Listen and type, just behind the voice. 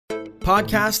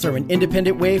Podcasts are an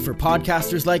independent way for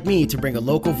podcasters like me to bring a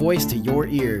local voice to your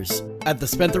ears. At the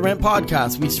Spent the Rent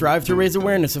podcast, we strive to raise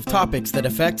awareness of topics that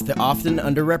affect the often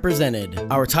underrepresented.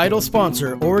 Our title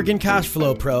sponsor, Oregon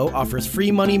Cashflow Pro, offers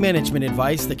free money management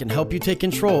advice that can help you take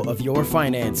control of your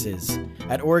finances.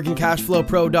 At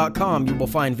OregonCashflowPro.com, you will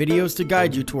find videos to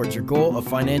guide you towards your goal of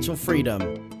financial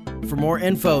freedom. For more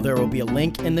info, there will be a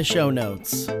link in the show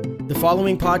notes. The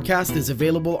following podcast is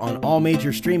available on all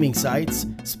major streaming sites,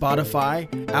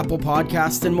 Spotify, Apple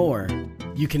Podcasts, and more.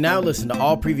 You can now listen to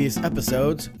all previous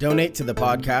episodes, donate to the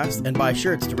podcast, and buy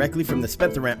shirts directly from the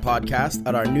Spent the Rent podcast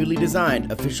at our newly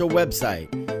designed official website,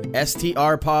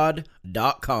 strpod.com.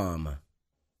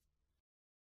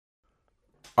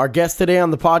 Our guest today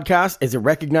on the podcast is a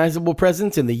recognizable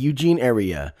presence in the Eugene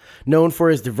area, known for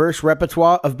his diverse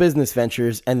repertoire of business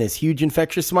ventures and this huge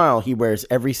infectious smile he wears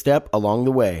every step along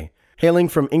the way. Hailing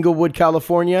from Inglewood,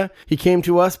 California, he came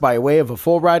to us by way of a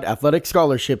full-ride athletic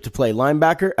scholarship to play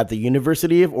linebacker at the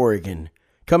University of Oregon.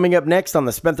 Coming up next on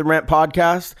the Spent the Rent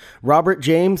podcast, Robert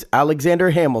James Alexander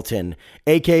Hamilton,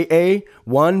 a.k.a.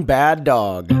 One Bad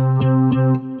Dog.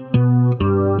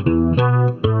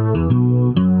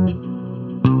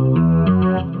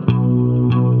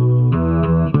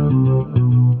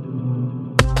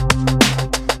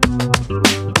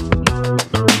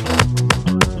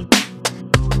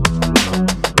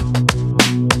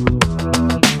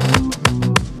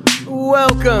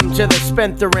 Welcome to the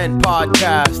Spent the Rent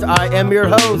podcast. I am your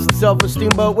host,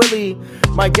 Self-Esteem-Boat Willie.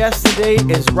 My guest today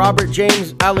is Robert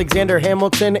James Alexander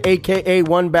Hamilton, a.k.a.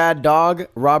 One Bad Dog.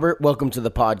 Robert, welcome to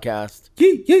the podcast.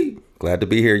 Yee, yee. Glad to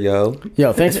be here, yo.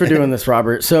 Yo, thanks for doing this,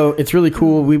 Robert. So it's really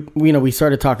cool. We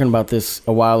started talking about this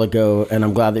a while ago, and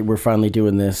I'm glad that we're finally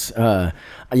doing this. I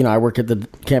work at the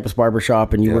campus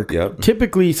barbershop, and you work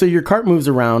typically. So your cart moves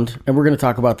around, and we're going to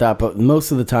talk about that. But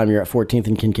most of the time, you're at 14th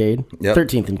and Kincaid,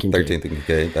 13th and Kincaid, 13th and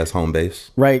Kincaid. That's home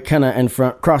base, right? Kind of in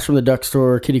front, across from the duck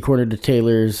store, kitty corner to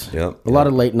Taylor's. A lot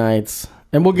of late nights.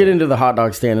 And we'll get into the hot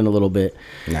dog stand in a little bit.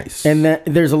 Nice. And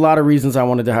there's a lot of reasons I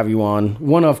wanted to have you on.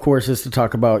 One, of course, is to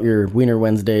talk about your Wiener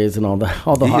Wednesdays and all the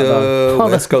hot dog.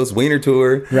 West Coast Wiener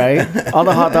Tour. Right? All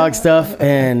the hot dog stuff.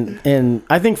 And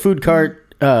I think food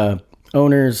cart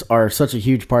owners are such a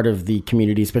huge part of the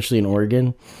community, especially in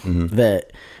Oregon,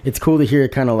 that it's cool to hear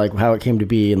kind of like how it came to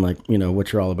be and like,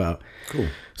 what you're all about. Cool.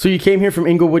 So you came here from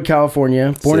Inglewood,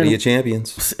 California. City of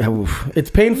Champions. It's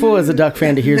painful as a Duck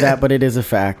fan to hear that, but it is a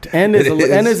fact. And as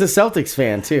a Celtics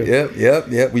fan, too.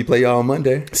 Yep. We play y'all on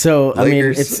Monday. So,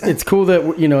 Lakers. it's cool that,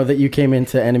 that you came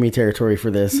into enemy territory for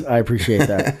this. I appreciate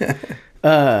that.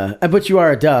 But you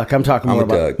are a Duck. I'm talking more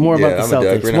about the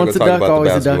Celtics. Once a Duck,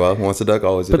 always a Duck. Once a Duck,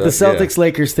 always a Duck. But the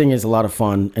Celtics-Lakers thing is a lot of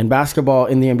fun. And basketball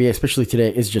in the NBA, especially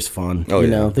today, is just fun.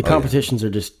 The competitions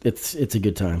are just, it's a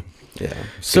good time. Yeah.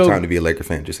 So, good time to be a Laker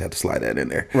fan. Just had to slide that in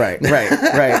there. Right.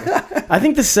 I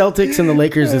think the Celtics and the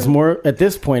Lakers is more, at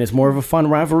this point, is more of a fun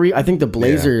rivalry. I think the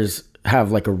Blazers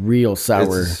have like a real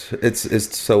sour.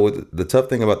 It's so the tough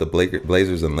thing about the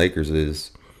Blazers and Lakers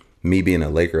is me being a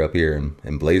Laker up here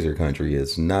in Blazer country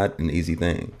is not an easy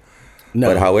thing. No.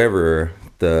 But however,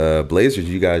 the Blazers,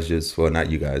 not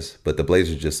you guys, but the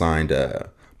Blazers just signed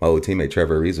my old teammate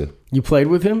Trevor Ariza. You played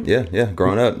with him? Yeah,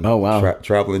 growing up. Oh, wow.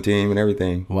 Traveling team and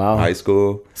everything. Wow. High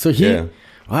school. So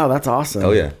wow, that's awesome.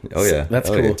 Oh, yeah. That's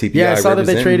cool. TPI yeah, I saw that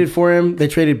they traded for him. They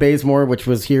traded Bazemore, which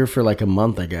was here for like a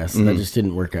month, I guess. That just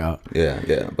didn't work out.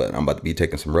 Yeah, but I'm about to be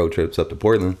taking some road trips up to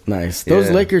Portland. Nice. Those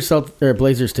Lakers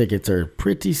Blazers tickets are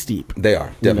pretty steep. They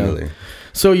are, definitely.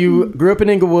 So you grew up in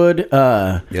Inglewood.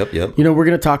 Yep. We're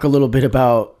going to talk a little bit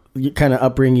about kind of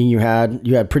upbringing you had.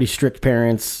 You had pretty strict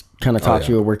parents, kind of taught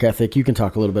you a work ethic. You can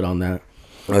talk a little bit on that.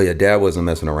 Oh, yeah. Dad wasn't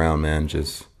messing around, man.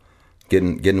 Just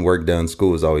getting work done.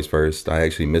 School was always first. I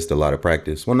actually missed a lot of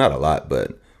practice. Well, not a lot,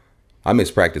 but I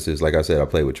missed practices. Like I said, I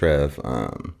played with Trev.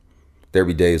 There'd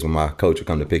be days when my coach would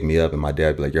come to pick me up and my dad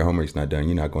would be like, your homework's not done.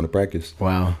 You're not going to practice.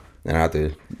 Wow. And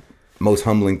the most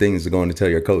humbling thing is going to tell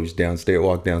your coach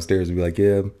walk downstairs and be like,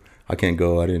 yeah, I can't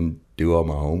go. I didn't do all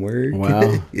my homework.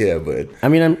 Wow. Yeah, but I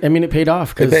mean, it paid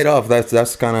off. It paid off.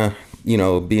 That's kind of,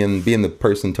 being the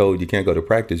person told you can't go to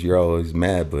practice, you're always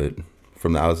mad, but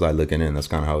from the outside looking in, that's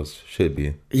kind of how it should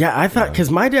be. Yeah, I thought,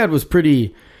 because my dad was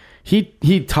pretty,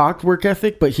 he talked work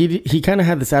ethic, but he kind of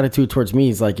had this attitude towards me.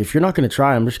 He's like, if you're not going to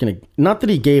try, I'm just going to, not that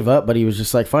he gave up, but he was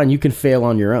just like, fine, you can fail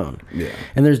on your own. Yeah.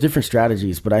 And there's different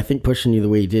strategies, but I think pushing you the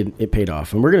way he did, it paid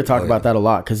off. And we're going to talk about that a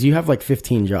lot, because you have like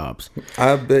 15 jobs.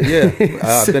 I've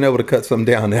been able to cut some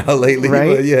down now lately.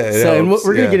 Right? But yeah. So and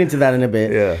we're going to get into that in a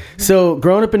bit. Yeah. So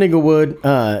growing up in Inglewood,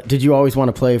 did you always want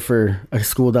to play for a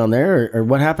school down there, or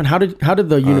what happened? How did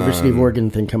the University of Oregon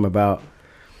thing come about?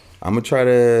 I'm trying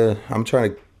to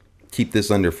keep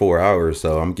this under 4 hours,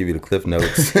 so I'm gonna give you the cliff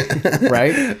notes.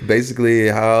 Right. Basically,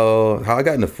 how I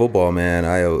got into football, man.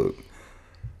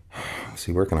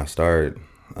 See, where can I start?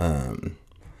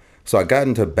 So I got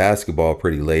into basketball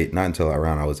pretty late, not until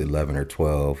around I was 11 or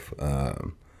 12.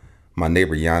 My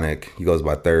neighbor Yannick, he goes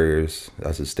by Thurs.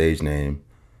 That's his stage name.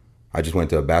 I just went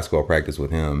to a basketball practice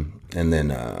with him, and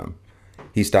then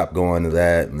he stopped going to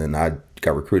that, and then I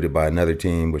got recruited by another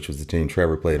team, which was the team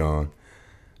Trevor played on,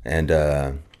 and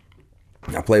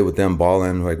I played with them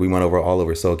balling. Like, we went all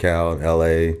over SoCal,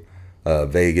 LA,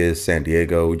 Vegas, San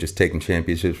Diego. We just taking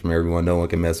championships from everyone. No one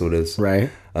can mess with us. Right.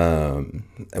 And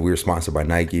we were sponsored by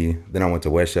Nike. Then I went to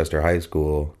Westchester High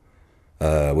School,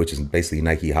 which is basically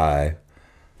Nike High.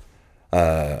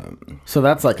 So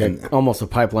that's like almost a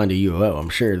pipeline to UO. I'm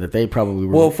sure that they probably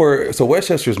were. Well, so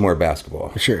Westchester's more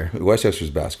basketball. Sure.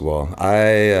 Westchester's basketball.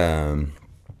 I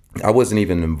wasn't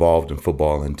even involved in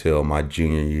football until my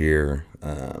junior year.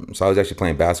 So I was actually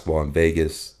playing basketball in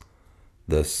Vegas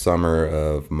the summer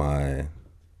of my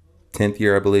 10th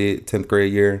year, I believe, 10th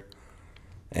grade year.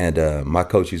 And my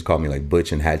coach used to call me like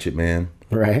Butch and Hatchet Man.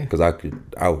 Right. Because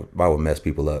I would mess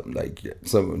people up. Like,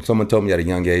 someone told me at a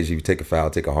young age, you take a foul,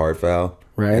 take a hard foul.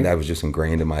 Right. And that was just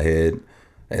ingrained in my head.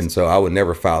 And so I would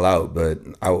never foul out, but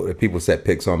if people set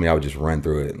picks on me, I would just run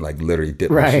through it and like literally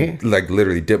dip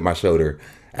my shoulder.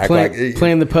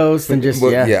 Playing the post and just,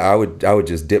 I would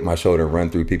just dip my shoulder and run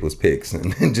through people's picks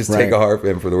and just take a hard,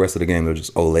 and for the rest of the game, they'll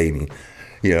just olay me,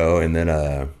 and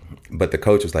then, but the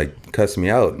coach was like cussing me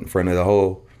out in front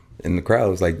of in the crowd.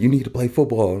 Was like, you need to play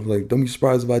football. I was like, don't be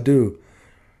surprised if I do.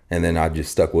 And then I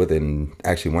just stuck with it and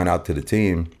actually went out to the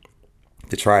team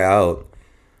to try out.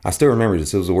 I still remember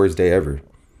this. It was the worst day ever.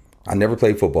 I never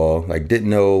played football. Like, didn't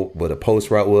know what a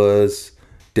post route was.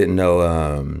 Didn't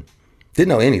know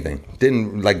anything.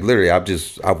 Didn't, like, literally,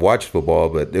 I've watched football,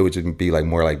 but it would just be like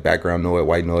more like background noise,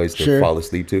 white noise to fall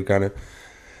asleep to, kind of.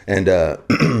 And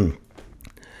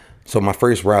so my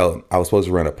first route, I was supposed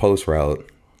to run a post route.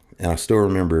 And I still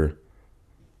remember,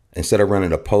 instead of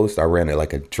running a post, I ran it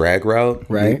like a drag route.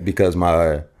 Right. Because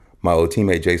my old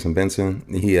teammate, Jason Benson,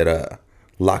 he had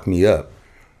locked me up.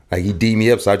 Like, he D'd me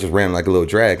up, so I just ran like a little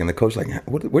drag. And the coach was like,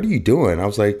 what are you doing? I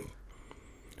was like,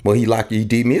 well, he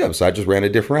D'd me up, so I just ran a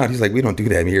different route. He's like, we don't do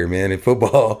that here, man, in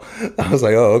football. I was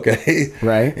like, oh, okay.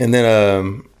 Right. And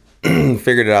then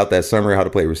figured it out that summer how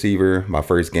to play receiver, my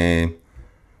first game.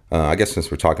 I guess since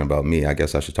we're talking about me, I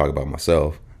guess I should talk about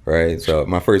myself. Right. So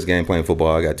my first game playing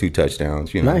football, I got 2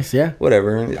 touchdowns, Nice, yeah.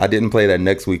 Whatever. I didn't play that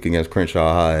next week against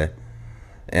Crenshaw High.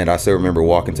 And I still remember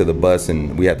walking to the bus,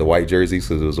 and we had the white jerseys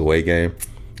because it was a away game.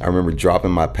 I remember dropping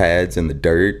my pads in the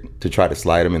dirt to try to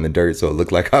slide them in the dirt so it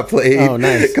looked like I played. Oh,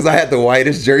 nice. Because I had the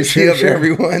whitest jersey of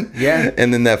everyone. Yeah.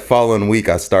 And then that following week,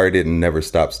 I started and never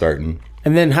stopped starting.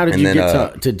 And then how did you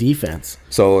get to defense?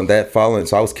 So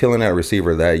I was killing that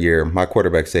receiver that year. My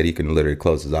quarterback said he can literally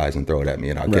close his eyes and throw it at me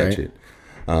and I'll catch it.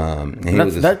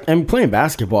 And playing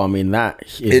basketball, I mean, that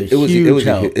is a huge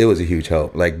help. It was a huge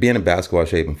help. Like, being in basketball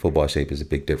shape and football shape is a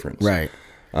big difference. Right.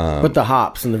 But the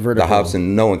hops and the vertical. The hops,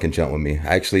 and no one can jump with me.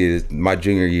 Actually, my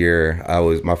junior year,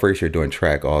 my first year doing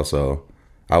track also.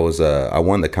 I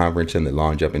won the conference in the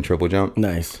long jump and triple jump.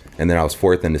 Nice. And then I was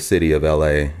 4th in the city of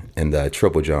LA in the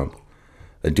triple jump.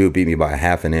 A dude beat me by a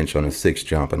half an inch on a 6th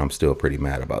jump, and I'm still pretty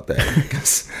mad about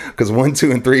that. Because 1, 2,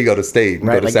 and 3 go to state,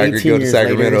 right, go to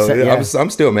Sacramento. Later,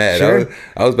 I'm still mad. Sure.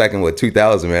 I was back in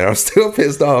 2000, man. I'm still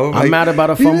pissed off. I'm mad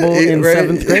about a fumble in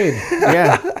 7th grade.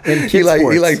 Yeah, in he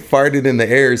farted in the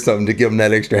air or something to give him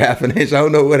that extra half an inch. I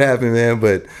don't know what happened, man.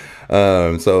 But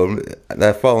so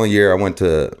that following year,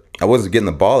 I wasn't getting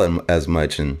the ball as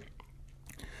much, and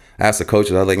I asked the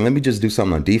coaches. I was like, let me just do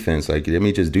something on defense. Like, let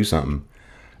me just do something.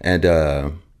 And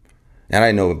I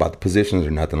didn't know about the positions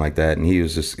or nothing like that. And he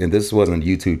was just, and this wasn't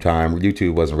YouTube time.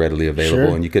 YouTube wasn't readily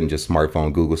available, and you couldn't just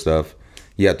smartphone Google stuff.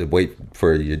 You had to wait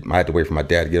for I had to wait for my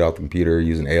dad to get off the computer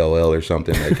using AOL or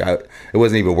something. Like, it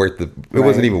wasn't even worth it. It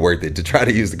wasn't even worth it to try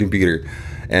to use the computer.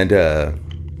 And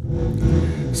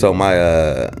so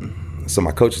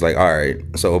my coach was like, all right.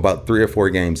 So about 3 or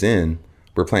 4 games in,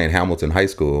 we're playing Hamilton High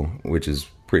School, which is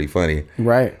pretty funny.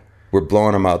 Right. We're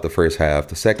blowing them out the first half.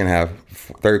 The second half,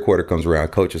 3rd quarter comes around.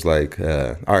 Coach is like,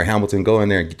 all right, Hamilton, go in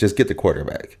there and just get the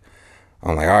quarterback.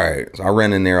 I'm like, all right. So I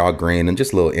ran in there all green and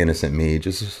just a little innocent me.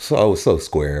 I was so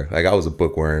square. Like, I was a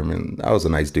bookworm and I was a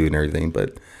nice dude and everything.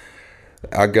 But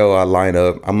I line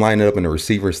up. I'm lining up in the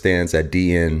receiver stands at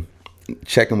DN,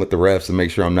 checking with the refs to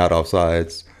make sure I'm not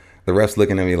offsides. The ref's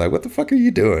looking at me like, what the fuck are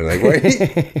you doing? Like,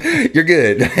 wait, you're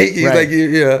good. He's like,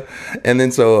 yeah. And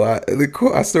then so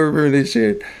I still remember this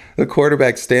shit. The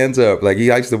quarterback stands up, like, he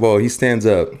hikes the ball, he stands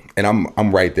up, and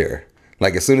I'm right there.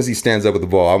 Like as soon as he stands up with the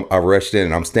ball, I rushed in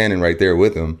and I'm standing right there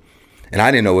with him. And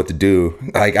I didn't know what to do.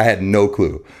 Like I had no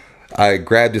clue. I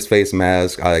grabbed his face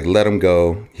mask. I like let him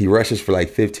go. He rushes for like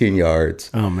 15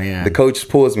 yards. Oh man! The coach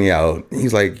pulls me out.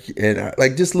 He's like, and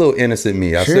like just a little innocent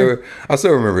me. I still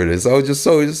remember this. I was just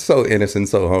so innocent,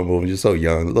 so humble, just so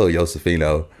young, little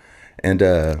Josefino. And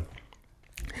the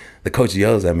coach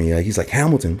yells at me. He's like,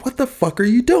 Hamilton, what the fuck are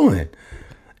you doing?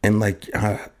 And like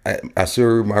I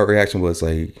sure my reaction was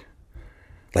like,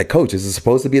 coach, is it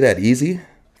supposed to be that easy?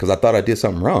 Because I thought I did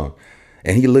something wrong.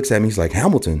 And he looks at me. He's like,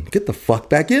 Hamilton, get the fuck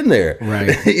back in there.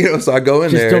 Right. So I go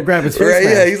in there. Just don't grab his face. Right.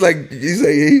 Yeah. He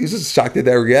was just shocked at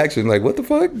that reaction. Like, what the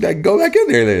fuck? Like, go back in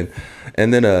there then.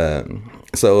 And then,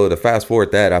 so to fast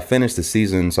forward that, I finished the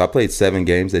season. So I played 7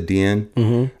 games at DN.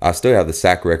 Mm-hmm. I still have the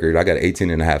sack record. I got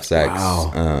 18 and a half sacks.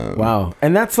 Wow. Wow.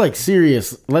 And that's like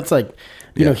serious. Let's like,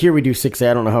 you know, here we do 6A.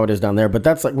 I don't know how it is down there, but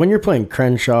that's like when you're playing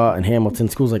Crenshaw and Hamilton,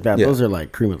 schools like that, those are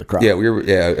like cream of the crop. Yeah, we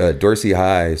were Dorsey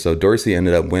High. So Dorsey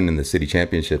ended up winning the city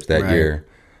championships that year.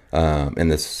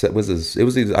 And I think it was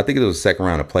the second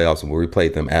round of playoffs where we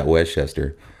played them at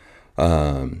Westchester.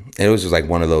 And it was just like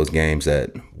one of those games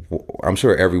that I'm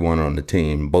sure everyone on the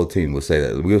team, both teams would say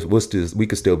that we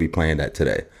could still be playing that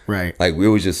today. Right. Like it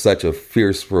was just such a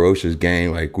fierce, ferocious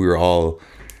game. Like we were all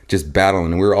just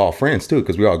battling, and we were all friends too,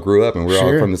 because we all grew up and we're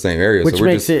all from the same area. Which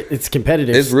makes it's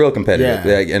competitive. It's real competitive,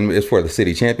 and it's for the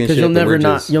city championship.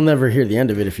 Because you'll never hear the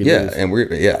end of it if you lose. And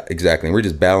exactly. And we're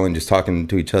just battling, just talking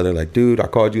to each other, like, dude, I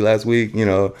called you last week,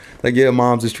 like, yeah,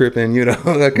 mom's is tripping,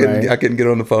 I couldn't get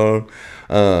on the phone.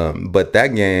 But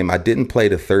that game, I didn't play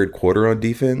the third quarter on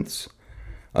defense.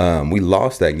 We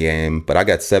lost that game, but I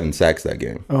got 7 sacks that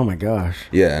game. Oh my gosh.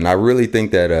 Yeah, and I really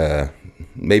think that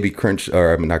maybe Dorsey's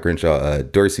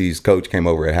coach came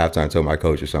over at halftime and told my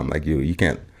coach or something like,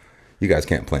 you guys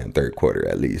can't play in third quarter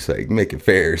at least, like make it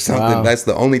fair or something. Wow. That's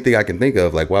the only thing I can think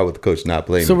of. Like, why would the coach not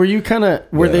play? So were you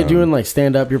were they doing like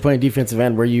stand up? You're playing defensive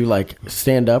end. Were you like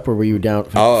stand up or were you down,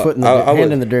 foot in the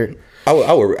hand in the dirt?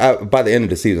 By the end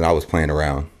of the season, I was playing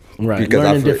around. Right, because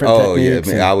learning different techniques.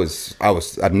 Yeah, man,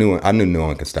 I knew no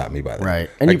one could stop me by that. Right,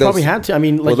 and like you probably had to. I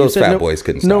mean, like those you said, fat boys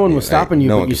couldn't. No one was stop stopping you,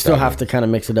 but you still have to kind of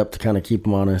mix it up to kind of keep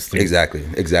them honest. Exactly.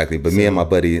 But me and my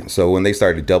buddy. So when they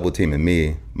started double teaming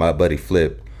me, my buddy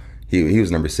Flip, he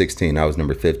was number 16. I was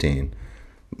number 15.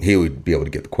 He would be able to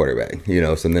get the quarterback.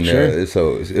 So then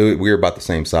we were about the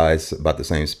same size, about the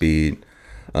same speed.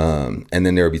 And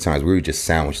then there would be times we would just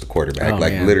sandwich the quarterback,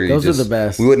 literally. Those are the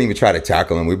best. We wouldn't even try to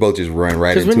tackle him. We both just run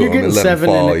right into him and let him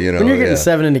fall. When you're getting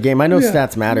 7 in the game, I know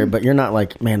stats matter, but you're not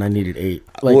like, man, I needed 8.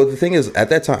 Like, well, the thing is, at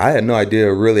that time, I had no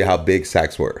idea really how big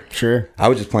sacks were. Sure, I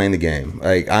was just playing the game.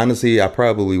 Like honestly, I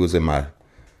probably was in my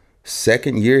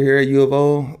second year here at U of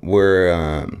O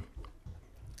where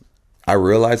I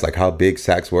realized like how big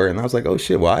sacks were, and I was like, oh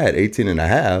shit, well I had 18 and a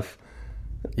half.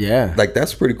 Yeah, like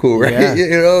that's pretty cool, right?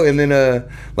 Yeah. And then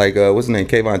what's his name,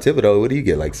 Kayvon Thibodeau, what do you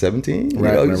get, like 17? He's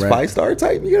 5-star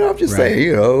type. I'm just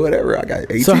saying, whatever. I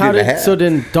got 18 and a half. So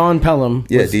then Don Pelham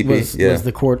was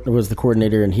the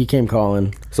coordinator, and he came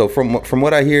calling. So from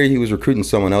what I hear, he was recruiting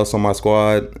someone else on my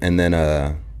squad, and then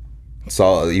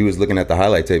he was looking at the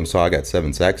highlight tape and saw I got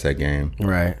 7 sacks that game.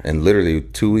 Right. And literally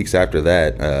 2 weeks after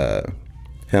that,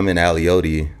 him and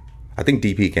Aliotti, I think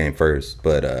DP came first,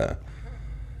 but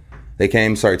they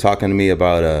started talking to me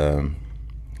about,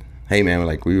 hey man,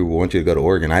 like we want you to go to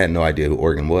Oregon. I had no idea who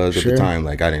Oregon was at the time.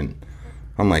 Like I'm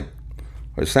like,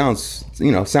 it sounds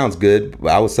good.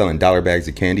 But I was selling dollar bags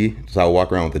of candy. So I would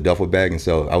walk around with a duffel bag, and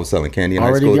so I was selling candy in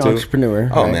high school too. Entrepreneur.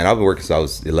 Oh man, I've been working since I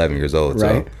was 11 years old.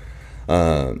 Right.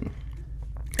 So,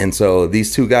 and so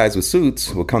these 2 guys with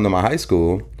suits would come to my high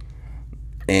school,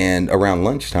 and around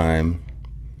lunchtime,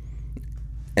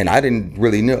 and I didn't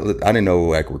know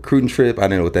like recruiting trip. I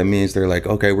didn't know what that means. They're like,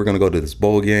 okay, we're going to go to this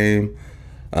bowl game.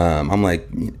 I'm like,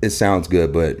 it sounds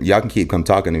good, but y'all can come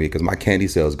talking to me because my candy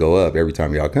sales go up every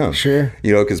time y'all come. Sure.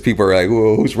 Because people are like,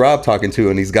 well, who's Rob talking to?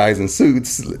 And these guys in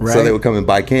suits. Right. So they would come and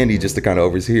buy candy just to kind of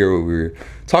overhear what we were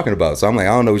talking about. So I'm like, I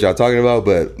don't know what y'all talking about,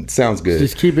 but it sounds good.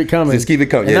 Just keep it coming. And yeah,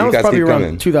 that was probably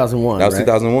around 2001. That was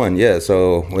 2001, yeah.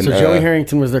 So Joey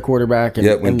Harrington was their quarterback.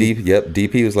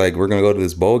 DP was like, we're going to go to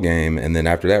this bowl game, and then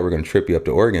after that, we're going to trip you up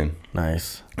to Oregon.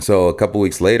 Nice. So a couple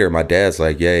weeks later, my dad's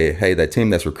like, hey, that team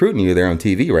that's recruiting you, they're on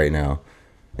TV right now.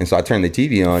 And so I turned the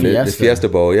TV on, the Fiesta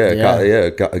Bowl,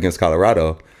 against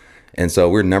Colorado. And so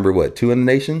we're number 2 in the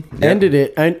nation? Yeah. Ended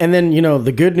it. And then,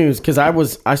 the good news, because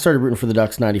I started rooting for the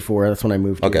Ducks 94. That's when I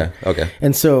moved here. Okay.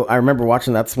 And so I remember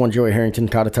watching, that's when Joey Harrington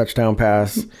caught a touchdown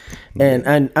pass.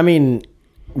 And I mean,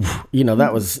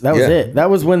 that was it. That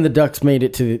was when the Ducks made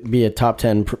it to be a top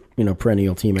 10,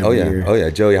 perennial team every year. Oh yeah,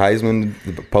 Joey Heisman,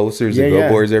 the posters, the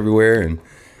billboards everywhere, and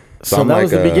so that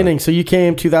was the beginning. So you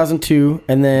came 2002,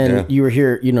 and then you were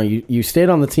here. You stayed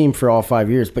on the team for all 5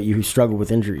 years, but you struggled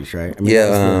with injuries, right? I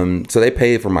mean, so they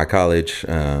paid for my college.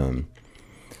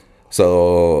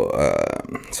 So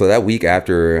that week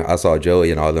after I saw Joey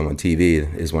and all them on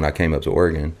TV is when I came up to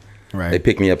Oregon. Right. They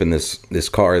picked me up in this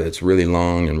car that's really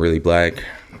long and really black.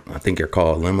 I think they're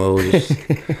called limos.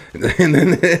 And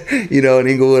then, in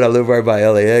Inglewood, I live right by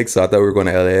LAX. So I thought we were going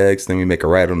to LAX. Then we make a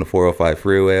ride on the 405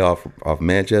 freeway off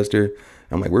Manchester.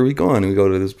 I'm like, where are we going? And we go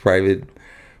to this private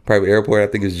airport. I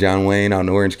think it's John Wayne out in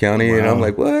Orange County. Wow. And I'm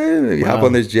like, what? And you hop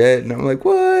on this jet. And I'm like,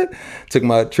 what? Took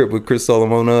my trip with Chris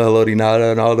Solomona, Elodie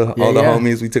Nada, and all the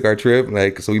homies. We took our trip.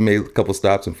 So we made a couple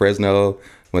stops in Fresno,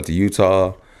 went to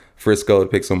Utah, Frisco to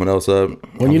pick someone else up.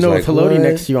 When with Elodie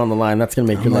next to you on the line, that's gonna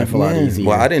make your life a lot easier.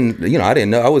 Well, I didn't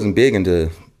know. I wasn't big into.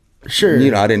 Sure.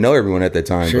 I didn't know everyone at that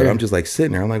time, but I'm just like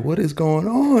sitting there. I'm like, what is going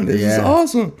on? This is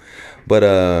awesome. But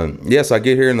so I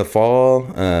get here in the fall.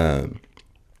 I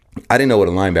didn't know what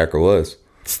a linebacker was.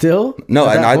 Still? No,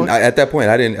 at that point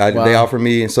I didn't. Wow. They offered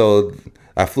me, so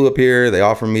I flew up here. They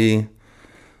offered me,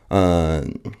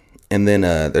 and then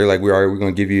they're like, we're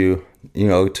going to give you.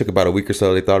 It took about a week or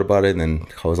so. They thought about it, and then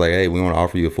I was like, hey, we want to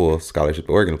offer you a full scholarship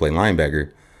to Oregon to play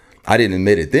linebacker. I didn't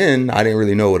admit it then. I didn't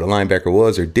really know what a linebacker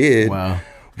was or did. Wow.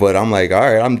 But I'm like, all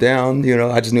right, I'm down.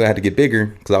 I just knew I had to get bigger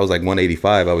because I was like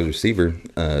 185. I was receiver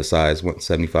size,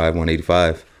 175,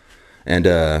 185. And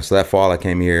so that fall I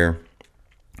came here,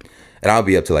 and I'll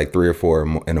be up to like 3 or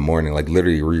 4 in the morning, like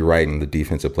literally rewriting the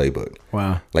defensive playbook.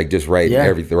 Wow. Like just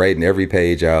writing every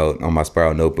page out on my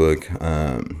spiral notebook.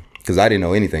 Because I didn't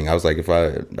know anything. I was like, I'm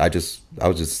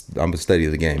a study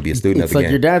of the game, be a student of the game. It's like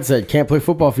your dad said, can't play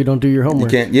football if you don't do your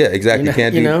homework. You can't, exactly. You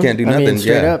can't do nothing.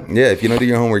 Straight up. Yeah, if you don't do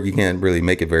your homework, you can't really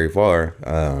make it very far.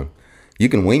 You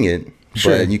can wing it,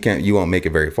 but you won't make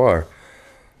it very far.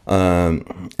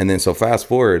 And then so fast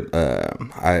forward,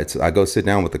 I go sit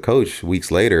down with the coach weeks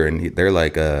later, and they're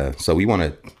like, so we want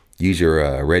to use your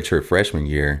redshirt freshman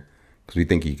year because we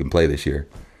think you can play this year.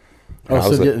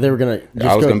 Oh, so they were gonna.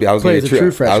 I was gonna be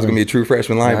a true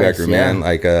freshman linebacker, nice, man.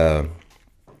 Like, and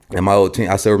my old team,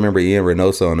 I still remember Ian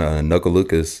Reynoso and Noka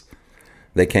Lucas.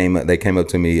 They came up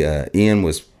to me. Ian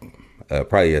was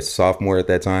probably a sophomore at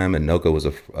that time, and Noka was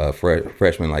a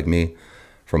freshman like me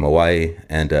from Hawaii.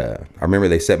 And I remember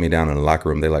they set me down in the locker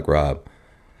room. They're like, Rob,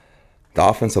 the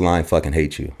offensive line fucking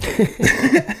hates you.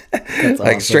 Like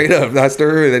awesome. Straight up, I still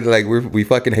remember they're like, we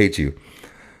fucking hate you.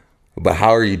 But how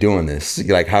are you doing this?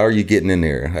 Like, how are you getting in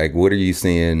there? Like, what are you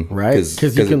seeing? Right,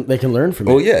 because they can learn from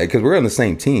it. Well, yeah, because we're on the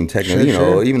same team, technically.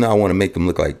 Even though I want to make them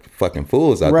look like fucking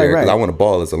fools out there, because I want to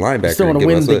ball as a linebacker. You still want to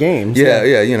win the games. Yeah,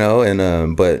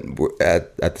 and but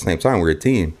at the same time, we're a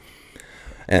team.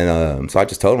 And so I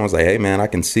just told him, I was like, hey, man, I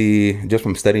can see, just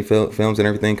from studying films and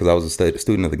everything, because I was a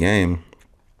student of the game,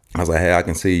 I was like, hey, I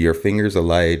can see your fingers are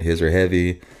light, his are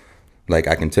heavy. Like,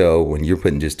 I can tell when you're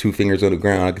putting just 2 fingers on the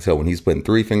ground. I can tell when he's putting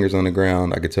 3 fingers on the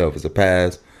ground. I can tell if it's a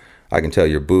pass. I can tell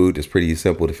your boot is pretty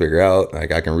simple to figure out.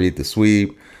 Like, I can read the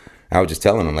sweep. I was just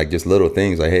telling him, like, just little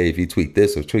things. Like, hey, if you tweak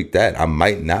this or tweak that, I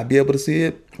might not be able to see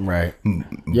it. Right.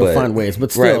 You'll find ways.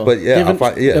 But still, right,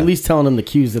 but at least telling them the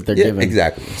cues that they're giving.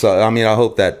 Exactly. So, I mean, I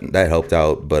hope that helped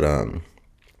out. But,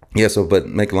 but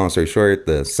make a long story short,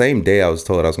 the same day I was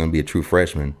told I was going to be a true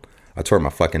freshman, I tore my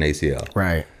fucking ACL.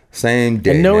 Right. Same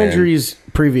day. And no injuries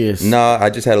previous. No, I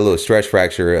just had a little stress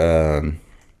fracture.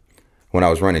 When I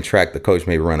was running track, the coach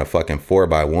made me run a fucking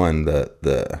 4x1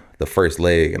 the first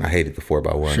leg, and I hated the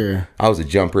 4x1. Sure. I was a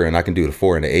jumper, and I can do the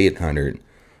 4 and the 800,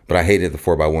 but I hated the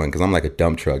 4x1 because I'm like a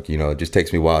dump truck. It just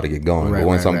takes me a while to get going. But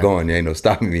once I'm going, there ain't no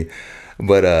stopping me.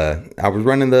 But I was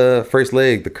running the first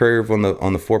leg, the curve on the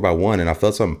 4x1, and I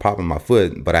felt something pop in my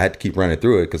foot, but I had to keep running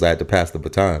through it because I had to pass the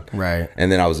baton. Right.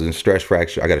 And then I was in stress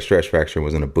fracture. I got a stress fracture and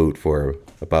was in a boot for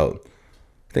about,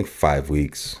 I think, 5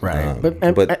 weeks. Right.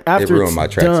 But after it ruined my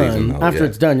track season. Though, after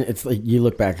it's done, it's like you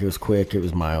look back, it was quick, it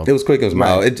was mild. It was quick, it was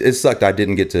mild. It sucked I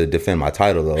didn't get to defend my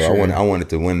title, though. Sure. I wanted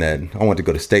to win that. I wanted to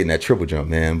go to state in that triple jump,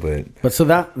 man. But so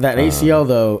that ACL,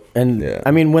 though, and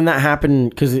I mean, when that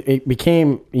happened, because it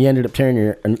became, you ended up tearing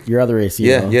your other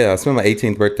ACL. Yeah. I spent my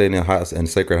 18th birthday in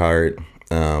Sacred Heart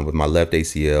with my left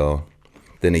ACL.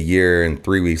 Then a year and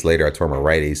 3 weeks later, I tore my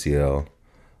right ACL.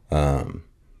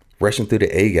 Rushing through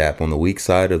the A gap on the weak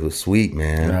side of the sweep,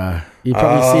 man. You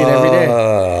probably see it every day.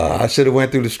 I should have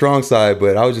went through the strong side,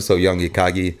 but I was just so young and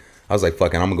cocky. I was like,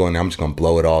 fuck it, I'm going there. I'm just going to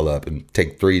blow it all up and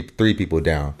take three people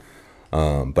down.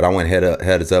 But I went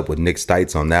heads up with Nick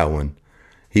Stites on that one.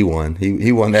 he won.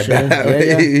 He won that battle.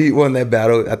 Yeah. He won that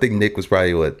battle. I think Nick was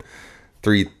probably what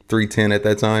 310 at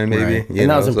that time, maybe. Right. And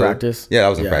that was in practice. Yeah, that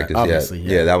was in practice. Obviously,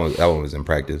 yeah. That one was in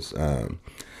practice.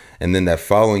 And then that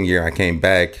following year, I came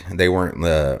back. They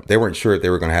weren't sure if they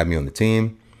were going to have me on the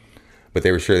team, but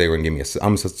they were sure they were going to give me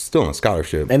I'm still on a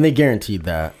scholarship. And they guaranteed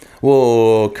that.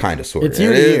 Well, kind of, sort of. It's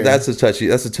year to year. That's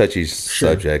a touchy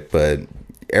subject, but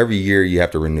every year you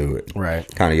have to renew it. Right.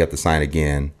 Kind of, you have to sign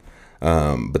again.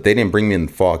 But they didn't bring me in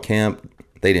fall camp.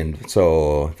 They didn't.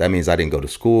 So that means I didn't go to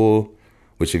school,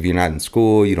 which if you're not in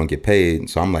school, you don't get paid.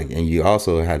 So I'm like, and you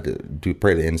also had to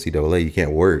pray to NCAA. You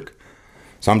can't work.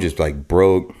 So I'm just like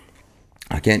broke.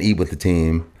 I can't eat with the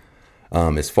team.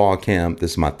 It's fall camp.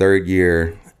 This is my 3rd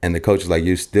year. And the coach is like,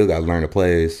 you still got to learn the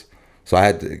plays. So I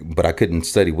had to, but I couldn't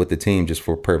study with the team just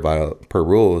for per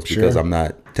rules because I'm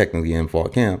not technically in fall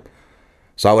camp.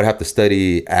 So I would have to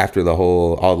study after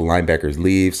all the linebackers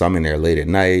leave. So I'm in there late at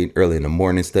night, early in the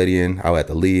morning studying. I would have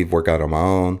to leave, work out on my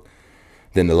own.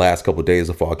 Then the last couple of days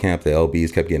of fall camp, the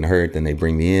LBs kept getting hurt. Then they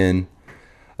bring me in.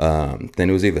 Then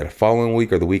it was either the following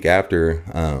week or the week after.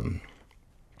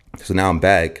 So now I'm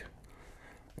back.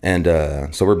 And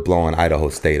so we're blowing Idaho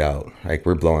State out. Like,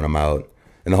 we're blowing them out.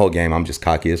 And the whole game, I'm just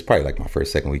cocky. It's probably like my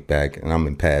first, second week back. And I'm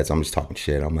in pads. I'm just talking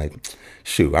shit. I'm like,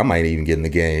 shoot, I might even get in the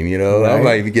game, you know? Right. I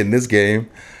might even get in this game.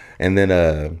 And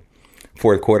then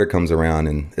fourth quarter comes around,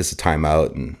 and it's a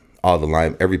timeout. And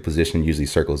every position usually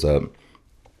circles up.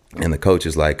 And the coach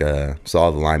is like, so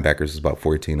all the linebackers, is about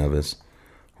 14 of us.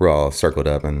 We're all circled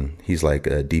up. And he's like,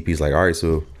 DP's like, all right,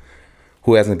 so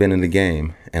who hasn't been in the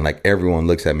game? And like everyone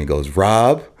looks at me and goes,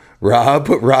 Rob,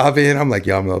 put Rob in. I'm like,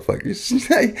 y'all motherfuckers.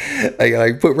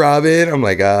 like put Rob in. I'm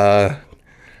like,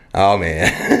 oh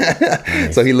man.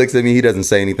 Nice. So he looks at me, he doesn't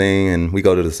say anything, and we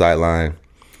go to the sideline.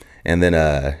 And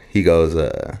then he goes,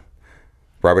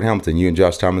 Robert Hamilton, you and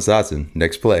Josh Thomas Dotson,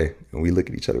 next play. And we look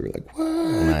at each other, we're like, what?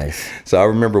 Nice. So I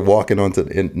remember walking off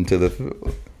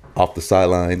the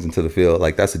sidelines into the field.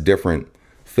 Like, that's a different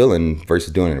feeling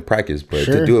versus doing it in practice, but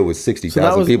to do it with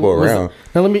 60,000 people around.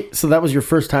 So that was your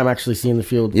first time actually seeing the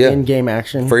field in game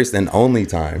action? First and only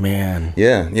time. Man.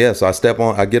 Yeah. So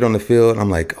I get on the field. I'm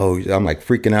like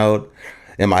freaking out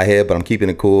in my head, but I'm keeping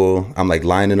it cool. I'm like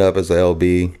lining up as a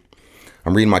LB.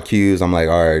 I'm reading my cues. I'm like,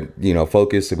 all right,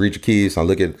 focus, read your keys. So I'm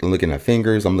looking at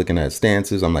fingers. I'm looking at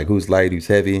stances. I'm like, who's light, who's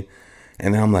heavy?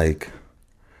 And then I'm like,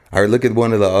 I look at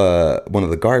one of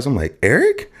the guards. I'm like,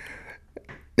 Eric?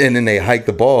 And then they hiked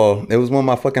the ball. It was one of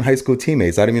my fucking high school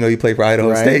teammates. I didn't even know he played for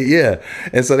Idaho State. Yeah.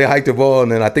 And so they hiked the ball,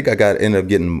 and then I think I ended up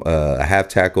getting a half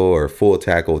tackle or full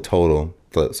tackle total.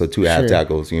 So 2 half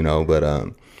tackles,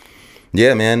 But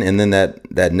yeah, man. And then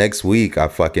that next week, I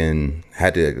fucking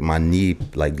had my knee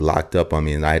like locked up on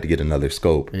me, and I had to get another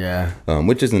scope. Yeah.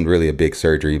 Which isn't really a big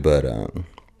surgery, but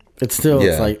it's still,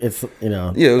 it's like, it's,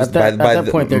 Yeah, it was at that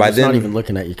point, they're just not even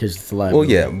looking at you because it's alive. Well,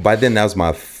 yeah. By then, that was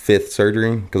my 5th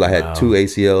surgery because I had 2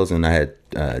 ACLs and I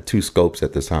had 2 scopes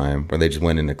at this time where they just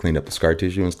went in to clean up the scar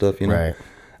tissue and stuff, Right.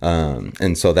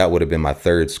 And so that would have been my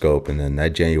 3rd scope. And then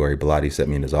that January, Bilotti set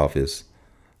me in his office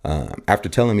after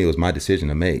telling me it was my decision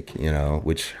to make,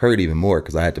 which hurt even more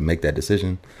because I had to make that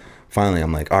decision. Finally,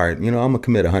 I'm like, all right, I'm going to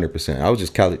commit 100%. I was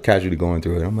just casually going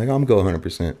through it. I'm like, I'm going to go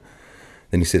 100%.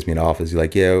 Then he sits me in the office. He's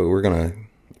like, yeah, we're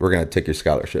gonna take your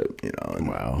scholarship, And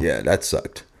wow. Yeah, that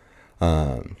sucked.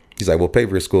 He's like, we'll pay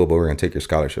for your school, but we're gonna take your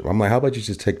scholarship. I'm like, how about you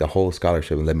just take the whole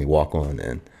scholarship and let me walk on?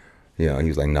 And he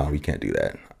was like, no, we can't do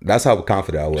that. That's how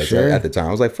confident I was at the time.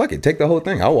 I was like, fuck it, take the whole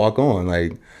thing. I'll walk on,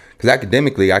 like, because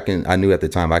academically, I knew at the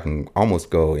time I can almost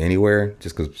go anywhere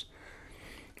just because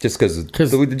of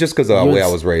the way I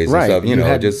was raised and stuff,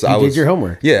 I did your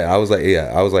homework. Yeah, I was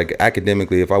like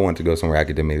academically, if I want to go somewhere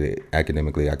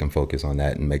academically, I can focus on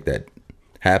that and make that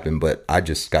happen. But I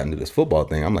just got into this football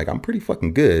thing. I'm like, I'm pretty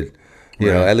fucking good,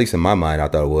 at least in my mind, I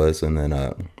thought it was. And then,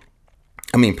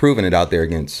 proving it out there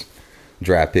against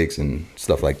draft picks and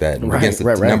stuff like that, and against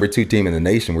the number 2 team in the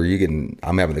nation, where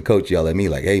I'm having the coach yell at me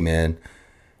like, hey man,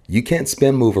 you can't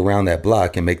spin move around that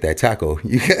block and make that tackle.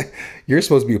 You're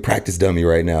supposed to be a practice dummy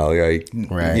right now, right?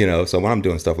 So when I'm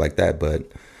doing stuff like that,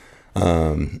 but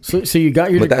so you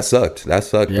got your, but that sucked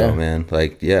though, man.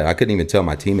 Like, I couldn't even tell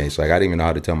my teammates. Like, I didn't even know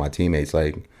how to tell my teammates,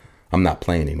 like, I'm not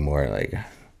playing anymore. Like,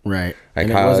 right. Like,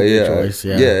 and it wasn't your choice.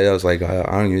 Yeah. I was like, I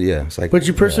don't even, it's like, but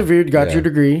you persevered, got your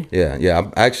degree. Yeah.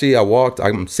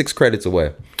 I'm 6 credits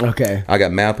away. Okay. I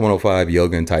got Math 105,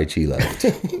 yoga, and Tai Chi left.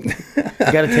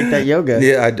 You got to take that yoga.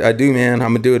 Yeah, I do, man.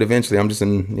 I'm gonna do it eventually. I'm just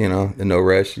in no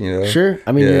rush. Sure.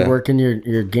 You're working.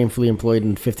 You're gainfully employed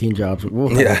in 15 jobs.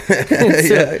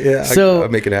 Yeah. So I'll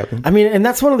make it happen. And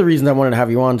that's one of the reasons I wanted to have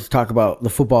you on to talk about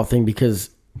the football thing, because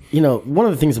one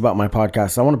of the things about my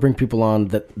podcast, I want to bring people on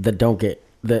that don't get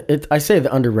I say the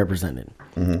underrepresented,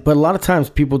 but a lot of times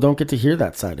people don't get to hear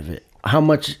that side of it. How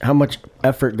much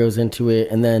effort goes into it,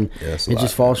 and then it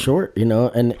just falls short,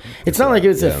 and it's not like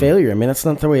it's a failure. I mean, that's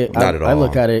not the way I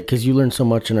look at it, because you learn so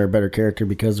much and are a better character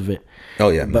because of it. Oh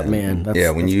yeah, but man, that's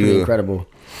pretty incredible.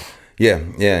 Yeah,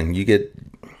 and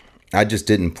I just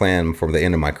didn't plan for the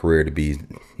end of my career to be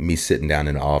me sitting down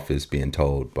in the office being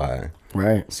told by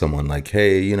someone like,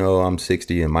 hey, I'm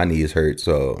 60 and my knees hurt,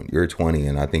 so you're 20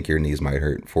 and I think your knees might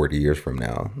hurt 40 years from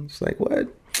now. It's like, what?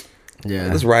 Yeah,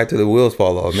 let's ride till the wheels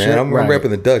fall off, man. I'm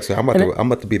repping the Ducks, so I'm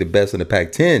about to be the best in the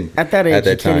Pac-10 at that age. At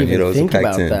that time, you can't even think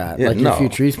about that. Yeah, your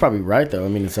future. He's probably right, though. I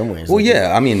mean, in some ways. Well,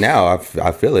 yeah. I mean, now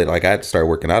I feel it. Like I had to start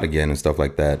working out again and stuff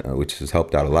like that, which has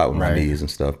helped out a lot with my knees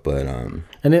and stuff. But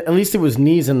and at least it was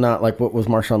knees and not like what was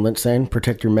Marshawn Lynch saying?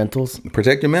 Protect your mentals.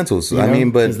 Protect your mentals. I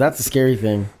mean, but because that's a scary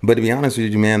thing. But to be honest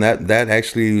with you, man, that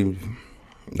actually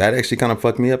kind of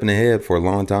fucked me up in the head for a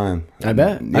long time. I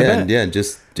bet.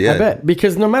 I bet,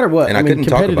 because no matter what, and I couldn't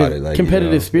talk about it. Like,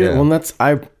 competitive spirit. Yeah. Well,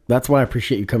 that's why I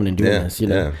appreciate you coming and doing this.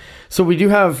 Yeah. So we do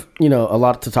have a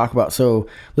lot to talk about. So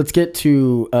let's get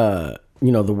to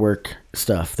the work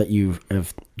stuff that you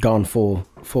have gone full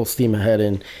steam ahead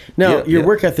in. Now your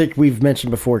work ethic, we've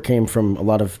mentioned before, came from a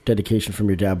lot of dedication from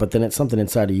your dad, but then it's something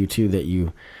inside of you too that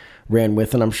you ran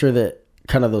with, and I'm sure that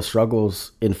kind of those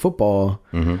struggles in football.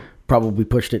 Probably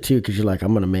pushed it too, because you're like,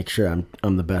 I'm going to make sure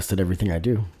I'm the best at everything I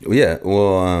do. Yeah,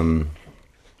 well,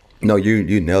 no,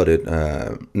 you nailed it.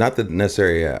 Not that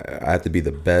necessarily I have to be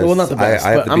the best. Well, not the best.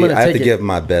 I have to give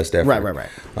my best effort. Right.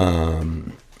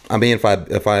 I mean, if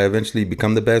I eventually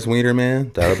become the best wiener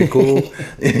man, that'll be cool.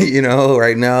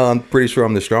 Right now I'm pretty sure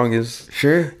I'm the strongest.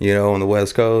 Sure. On the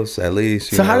West Coast at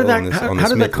least. So how did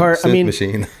that car? I mean,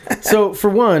 machine. So for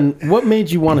one, what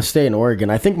made you want to stay in Oregon?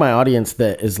 I think my audience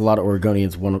that is a lot of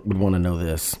Oregonians would want to know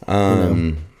this.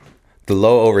 The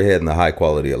low overhead and the high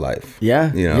quality of life.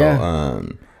 Yeah.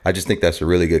 I just think that's a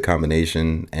really good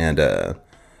combination. And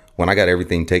when I got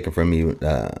everything taken from me,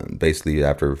 basically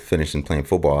after finishing playing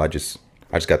football, I just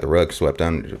got the rug swept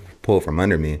under, pulled from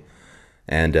under me.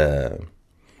 And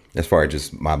as far as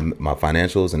just my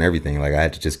financials and everything, like I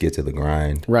had to just get to the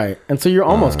grind. Right. And so you're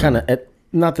almost kind of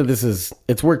not that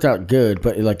it's worked out good,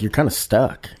 but like you're kind of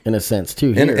stuck in a sense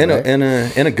too. Here,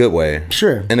 in a good way.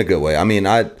 Sure. In a good way. I mean,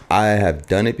 I have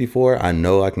done it before. I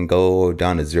know I can go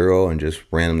down to zero and just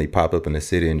randomly pop up in the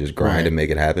city and just grind and make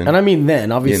it happen. And I mean,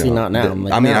 then obviously not now.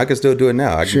 I can still do it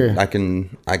now. I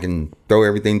can throw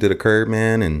everything to the curb,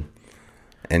 man,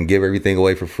 and give everything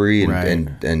away for free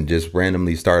and just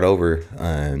randomly start over.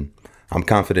 I'm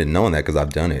confident in knowing that because I've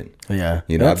done it. Yeah.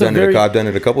 I've done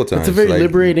it a couple of times. It's a very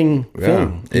liberating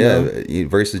thing. Yeah.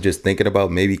 Versus just thinking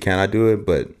about maybe can I do it,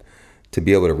 but to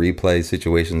be able to replay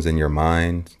situations in your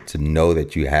mind, to know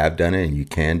that you have done it and you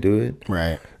can do it.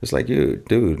 Right. It's like,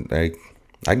 dude, like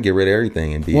I can get rid of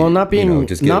everything and be not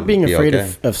being afraid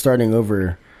of starting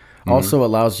over. Also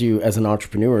allows you as an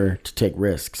entrepreneur to take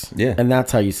risks. Yeah. And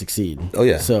that's how you succeed. Oh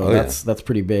yeah. So that's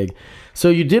pretty big. So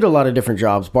you did a lot of different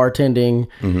jobs, bartending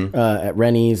at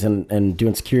Rennie's and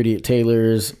doing security at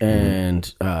Taylor's.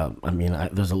 And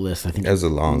there's a list. I think there's a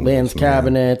long Land's list,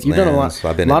 Cabinets. You've done a lot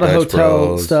of Dutch hotel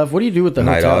Bros, stuff. What do you do with the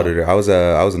night hotel? Auditor. I was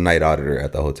a night auditor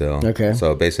at the hotel. Okay.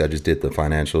 So basically I just did the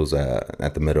financials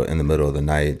in the middle of the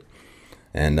night.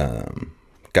 And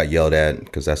got yelled at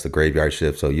because that's the graveyard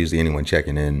shift. So usually anyone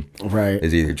checking in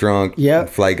is either drunk,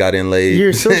 flight got in late.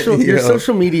 Your social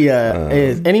media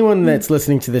is, anyone that's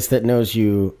listening to this that knows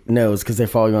you knows, because they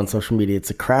follow you on social media,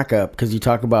 it's a crack up because you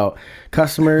talk about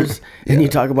customers and you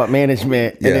talk about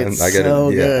management. And it's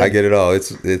good. I get it all.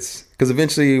 It's because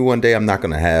eventually one day I'm not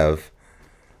going to have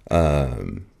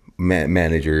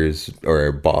managers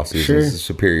or bosses and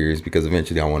superiors, because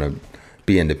eventually I want to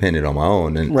be independent on my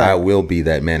own, and I will be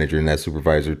that manager and that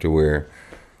supervisor to where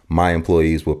my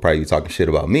employees will probably be talking shit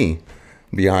about me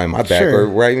behind my back or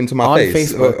right into my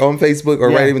face on Facebook or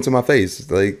right even to my face.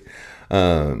 Like,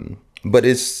 but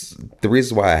it's the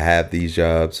reason why I have these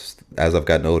jobs as I've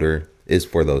gotten older is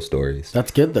for those stories. That's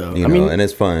good though. I mean, and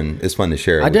it's fun. It's fun to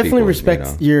share. I definitely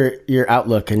respect your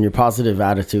outlook and your positive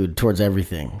attitude towards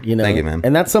everything. Thank you, man.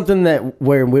 And that's something that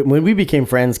when we became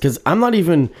friends, because I'm not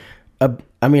even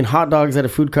I mean, hot dogs at a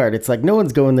food cart. It's like no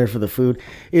one's going there for the food.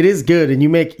 It is good, and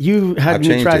you had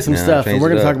me try some stuff, and we're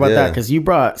gonna talk about that because you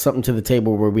brought something to the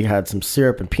table where we had some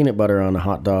syrup and peanut butter on a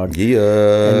hot dog. Yeah,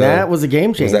 and that was a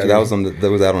game changer.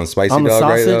 Was that on spicy on the dog,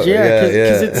 sausage? Right?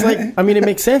 Because it's like, I mean, it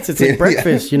makes sense. It's like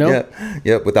breakfast, you know.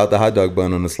 Yep. Without the hot dog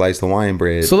bun on the sliced Hawaiian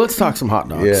bread. So let's talk some hot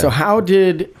dogs. Yeah. So how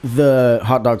did the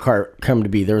hot dog cart come to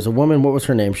be? There was a woman. What was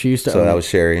her name? She used to. So that was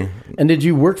Sherry. And did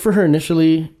you work for her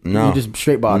initially? No, you just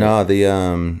straight bought it.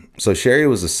 No, so Sherry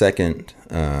was the second.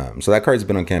 So that cart's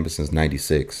been on campus since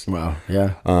 '96. Wow.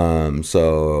 Yeah.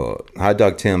 So Hot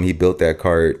Dog Tim, he built that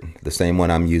cart, the same one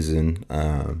I'm using.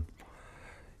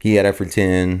 He had it for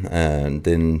 10, and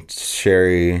then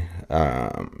Sherry,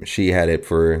 she had it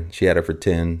for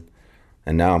 10,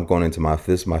 and now I'm going into my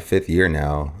 5th year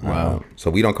now. Wow. So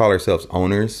we don't call ourselves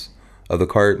owners of the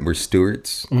cart; we're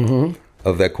stewards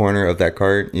of that corner of that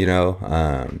cart. You know,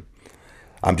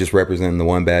 I'm just representing the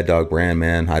One Bad Dog brand,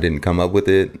 man. I didn't come up with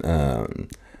it.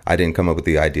 I didn't come up with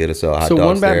the idea to sell hot dogs. So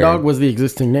One Bad Dog was the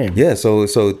existing name. Yeah. So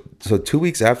 2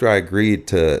 weeks after I agreed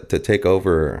to take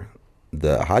over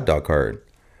the hot dog cart,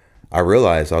 I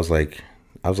realized I was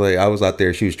out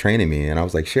there. She was training me, and I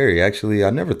was like, Sherry, actually, I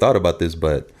never thought about this,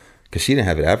 but because she didn't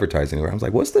have it advertised anywhere, I was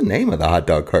like, what's the name of the hot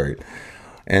dog cart?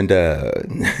 And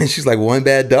she's like, One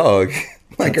Bad Dog.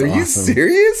 I'm like, that's are awesome. You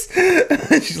serious?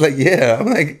 She's like, yeah. I'm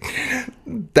like,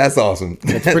 that's awesome.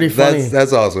 It's pretty funny.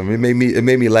 That's awesome. It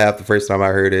made me laugh the first time I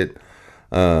heard it.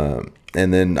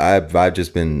 And then I've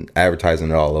just been advertising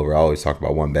it all over. I always talk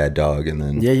about One Bad Dog, and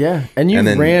then and you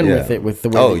ran with it with the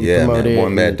way that you promoted man.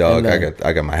 One Bad Dog. and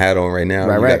I got my hat on right now.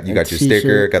 Right. You got your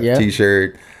sticker. Got the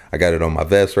T-shirt. I got it on my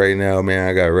vest right now, man.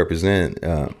 I got to represent.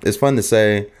 It's fun to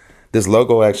say. This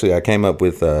logo actually I came up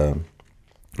with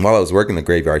while I was working the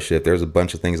graveyard shift. There was a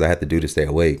bunch of things I had to do to stay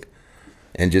awake,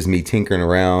 and just me tinkering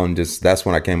around. That's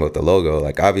when I came up with the logo.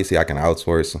 Like obviously I can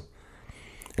outsource.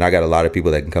 And I got a lot of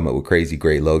people that can come up with crazy,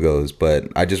 great logos, but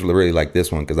I just really like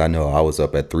this one because I know I was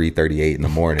up at 3:38 in the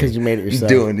morning because you made it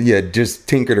yourself. Just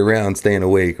tinkered around, staying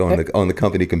awake on the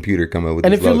company computer, come up with.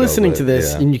 And this if you're logo, listening to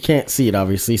this and you can't see it,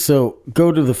 obviously, so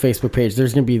go to the Facebook page.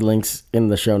 There's going to be links in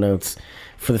the show notes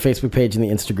for the Facebook page and the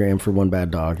Instagram for One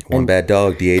Bad Dog. One Bad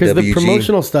Dog, DAWG. Because the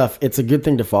promotional stuff, it's a good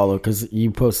thing to follow because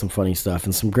you post some funny stuff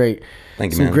and some great,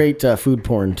 great food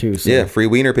porn too. So. Yeah, free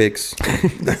wiener pics.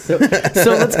 so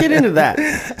let's get into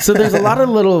that. So there's a lot of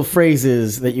little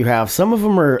phrases that you have. Some of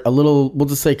them are a little, we'll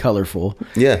just say colorful.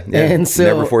 Yeah. And so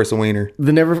never force a wiener.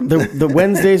 The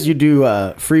Wednesdays you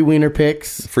do free wiener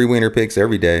pics. Free wiener pics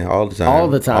every day, all the time. All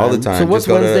the time. So what's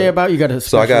Wednesday about? You got a special...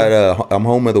 So I got I'm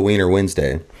home with a wiener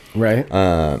Wednesday. Right.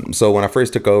 So when I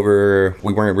first took over,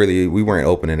 we weren't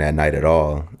opening at night at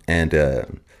all, and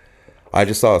I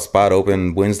just saw a spot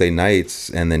open Wednesday nights,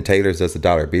 and then Taylor's does the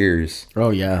 $1 beers. Oh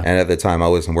yeah. And at the time, I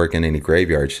wasn't working any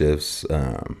graveyard shifts.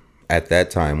 At that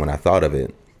time, when I thought of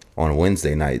it, on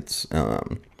Wednesday nights,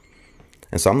 and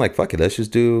so I'm like, fuck it, let's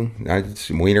just do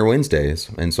Wiener Wednesdays.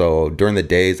 And so during the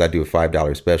days, I do a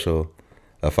 $5 special.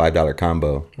 A $5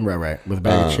 combo. Right. With a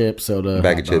bag of chips, soda.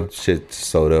 Bag of chips,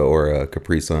 soda, or a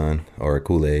Capri Sun, or a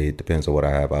Kool-Aid. Depends on what I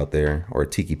have out there. Or a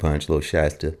Tiki Punch, a little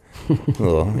Shasta.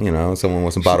 Someone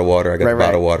wants some bottled water. I got the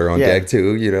bottled water on deck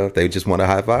too. If they just want a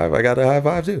high five, I got a high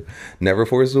five too. Never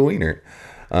force a wiener.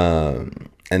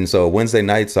 And so Wednesday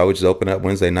nights, I would just open up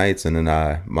Wednesday nights. And then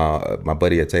my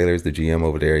buddy at Taylor's, the GM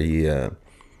over there, he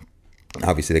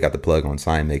obviously they got the plug on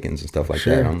sign makings and stuff like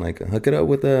that. I'm like, hook it up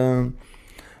with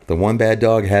the One Bad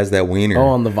Dog has that wiener. Oh,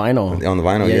 on the vinyl. On the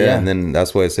vinyl, yeah. And then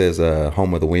that's why it says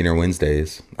home of the Wiener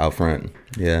Wednesdays out front.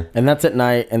 Yeah. And that's at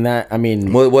night. And that, I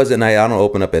mean... Well, it was at night. I don't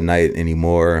open up at night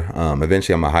anymore.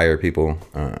 Eventually, I'm going to hire people.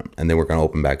 And then we're going to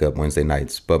open back up Wednesday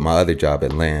nights. But my other job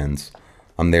at Lands,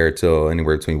 I'm there till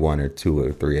anywhere between 1 or 2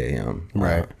 or 3 a.m.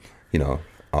 Right.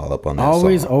 All up on that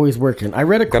Always working. I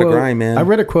read a quote. Gotta grind, man. I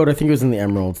read a quote, I think it was in the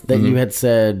Emerald, that you had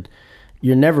said...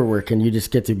 You're never working. You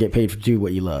just get to get paid to do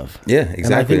what you love. Yeah, exactly.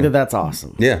 And I think that's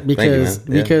awesome. Yeah, because thank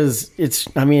you, man. Because it's.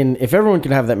 I mean, if everyone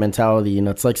could have that mentality,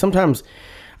 it's like sometimes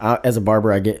as a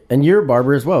barber, I get, and you're a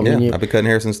barber as well. Yeah, I've been cutting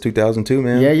hair since 2002,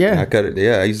 man. Yeah. I cut it.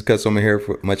 Yeah, I used to cut so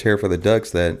much hair for the Ducks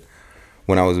that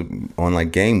when I was on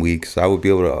like game weeks, I would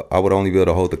only be able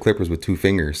to hold the clippers with 2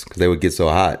 fingers because they would get so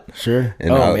hot. Sure.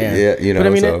 And man. Yeah, But I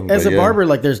mean, as a barber,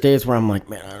 like there's days where I'm like,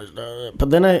 man,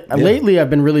 but then lately I've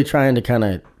been really trying to kind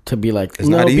of. To be like,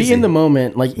 be in the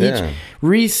moment, like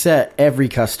reset every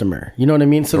customer. You know what I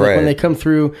mean? So that when they come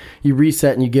through, you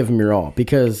reset and you give them your all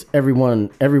because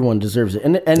everyone deserves it.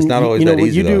 And it's not always that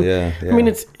easy, though. Yeah. I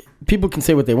mean, people can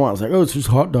say what they want. It's like, oh, it's just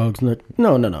hot dogs. And like,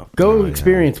 no. Go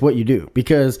experience what you do,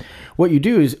 because what you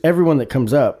do is everyone that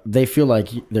comes up, they feel like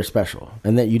they're special,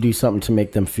 and that you do something to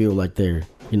make them feel like they're,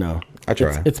 I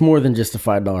try. It's more than just a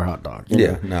 $5 hot dog.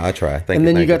 You know? I try. And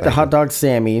then you got the hot dog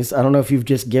Sammys. I don't know if you've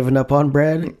just given up on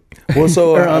bread,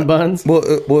 so or on buns.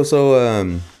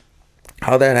 So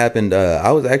how that happened?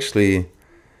 I was actually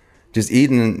just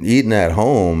eating at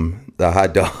home the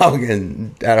hot dog,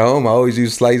 and at home I always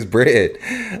use sliced bread,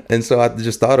 and so I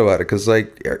just thought about it because,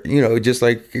 like, just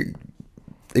like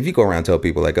if you go around and tell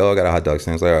people like, oh, I got a hot dog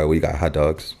stand, it's like, all right, well, you got hot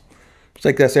dogs. It's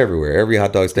like that's everywhere. Every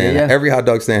hot dog stand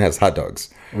has hot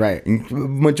dogs. Right.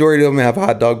 Majority of them have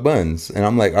hot dog buns. And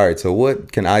I'm like, all right, so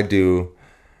what can I do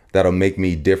that'll make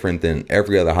me different than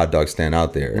every other hot dog stand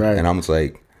out there? Right. And I was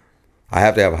like, I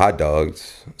have to have hot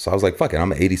dogs. So I was like, fuck it,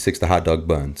 I'm at 86 to hot dog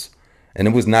buns. And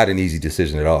it was not an easy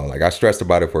decision at all. Like, I stressed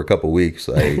about it for a couple of weeks,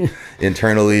 like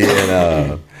internally.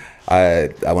 And I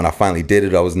when I finally did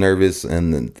it, I was nervous.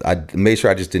 And I made sure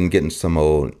I just didn't get in some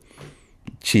old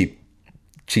cheap,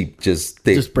 just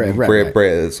thick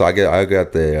bread. So I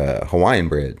got the Hawaiian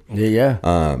bread. Yeah.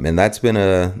 And that's been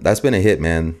a hit,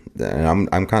 man. And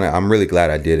I'm really glad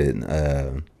I did it,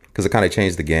 because it kind of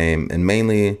changed the game. And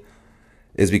mainly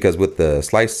is because with the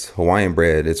sliced Hawaiian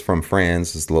bread, it's from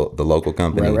Franz, it's the local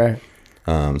company. Right.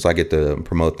 So I get to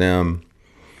promote them,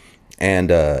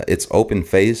 and it's open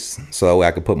face, so that way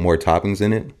I could put more toppings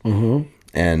in it. Mm-hmm.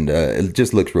 And it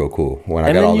just looks real cool when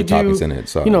I got all the toppings in it.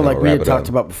 So like we had talked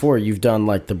about before, you've done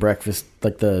like the breakfast,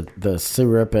 like the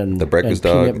syrup and the breakfast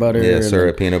and dog, peanut butter, yeah,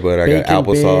 syrup, peanut butter. I got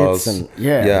applesauce, and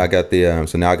I got the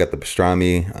so now I got the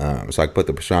pastrami. So I can put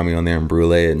the pastrami on there and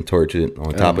brulee it and torch it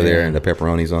on top of there, and the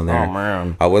pepperonis on there. Oh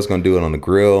man! I was gonna do it on the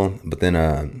grill, but then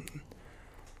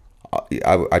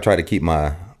I try to keep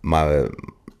my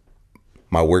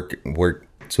work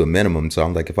to a minimum. So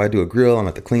I'm like, if I do a grill, I'm gonna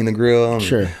have to clean the grill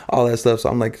and all that stuff. So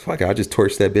I'm like, fuck it, I'll just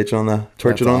torch that bitch on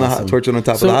torch it on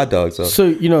top of the hot dog. So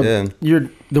you're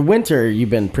the winter, you've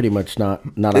been pretty much not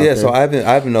out there. So I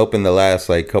haven't opened the last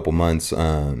like couple months,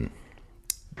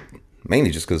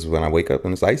 mainly just because when I wake up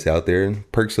and it's icy out there,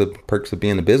 and perks of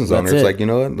being a business owner, it's like, you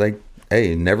know what, like,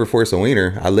 hey, never force a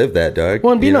wiener. I live that, dog.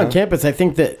 Well, and being on campus, I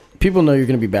think that people know you're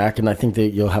going to be back, and I think that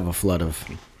you'll have a flood of.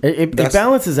 It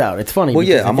balances out. It's funny. Well,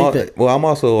 yeah, I'm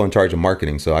also in charge of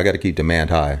marketing, so I got to keep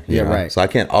demand high. You know? Right. So I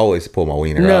can't always pull my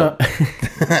wiener out.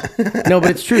 No,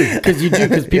 but it's true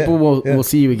because people will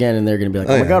see you again, and they're going to be like,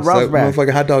 "Oh my God, Rob's back!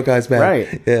 Motherfucking hot dog guy's back!"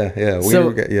 Right? Yeah.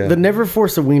 The never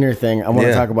force a wiener thing. I want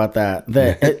to talk about that.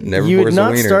 You had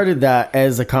not started that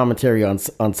as a commentary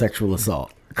on sexual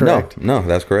assault. Correct? No,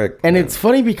 that's correct. And it's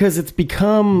funny because it's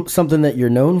become something that you're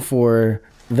known for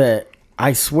that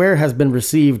I swear has been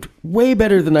received way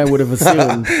better than I would have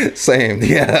assumed. Same,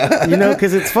 yeah.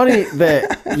 Because it's funny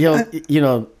that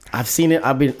I've seen it.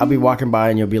 I'll be walking by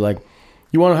and you'll be like,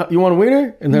 you want a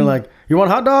wiener? And they're like, you want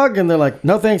a hot dog? And they're like,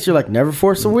 no thanks. You're like, never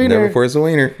force a wiener. Never force a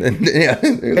wiener.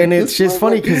 And it's just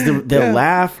funny because they'll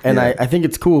laugh, and I think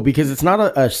it's cool because it's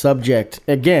not a subject.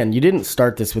 Again, you didn't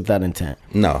start this with that intent.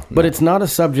 No. But it's not a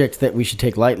subject that we should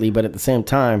take lightly. But at the same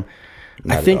time,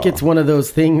 I think it's one of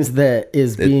those things that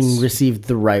is being received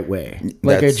the right way.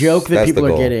 Like a joke that people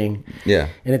are getting. Yeah.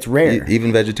 And it's rare.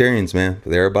 Even vegetarians, man.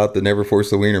 They're about the never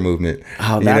force the wiener movement.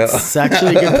 Oh, that's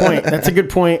actually a good point. That's a good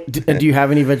point. Do you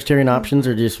have any vegetarian options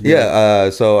or just...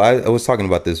 Yeah. So I was talking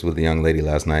about this with a young lady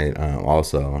last night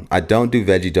also. I don't do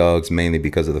veggie dogs mainly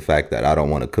because of the fact that I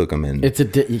don't want to cook them. And it's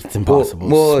impossible.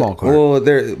 Small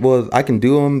carb. I can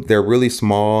do them. They're really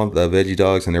small, the veggie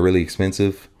dogs, and they're really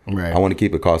expensive. Right. I want to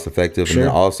keep it cost effective, and then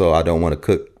also I don't want to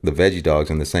cook the veggie dogs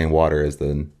in the same water as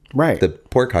the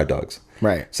pork hot dogs.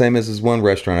 Right. Same as this one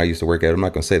restaurant I used to work at. I'm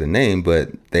not going to say the name, but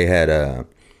they had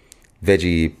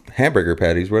veggie hamburger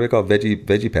patties. What are they called?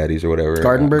 Veggie patties or whatever.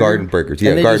 Garden burgers. Yeah.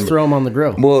 And they just throw them on the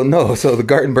grill. Well, no. So the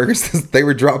garden burgers, they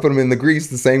were dropping them in the grease,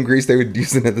 the same grease they were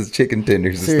using at the chicken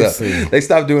tenders and stuff. They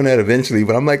stopped doing that eventually,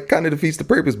 but I'm like, kind of defeats the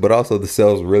purpose. But also the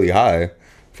sales really high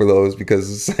for those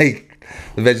because it's like,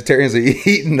 the vegetarians are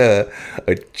eating a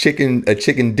chicken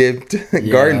dipped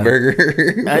garden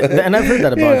burger. And I've heard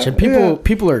that a bunch. And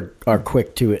people are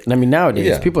quick to it. And I mean,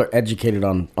 nowadays people are educated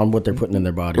on what they're putting in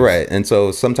their bodies. Right. And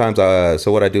so sometimes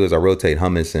what I do is I rotate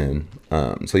hummus in.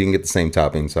 So you can get the same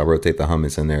toppings. So I rotate the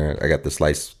hummus in there. I got the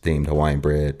sliced steamed Hawaiian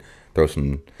bread. Throw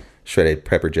some shredded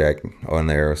pepper jack on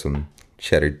there, or some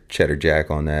cheddar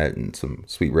jack on that, and some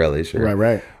sweet relish,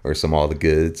 or some all the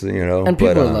goods, And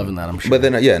people are loving that, I'm sure. But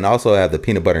then and also I have the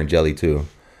peanut butter and jelly too.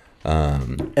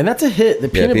 And that's a hit. The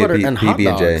peanut butter and hot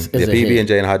dogs is a hit.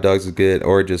 PB&J and hot dogs is good,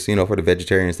 or just for the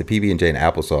vegetarians, the PB&J and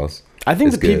applesauce. I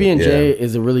think the PB&J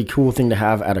is a really cool thing to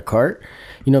have at a cart.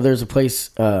 You know, there's a place,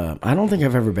 I don't think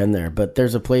I've ever been there, but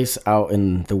there's a place out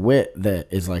in the Wit that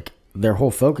is like, their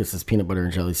whole focus is peanut butter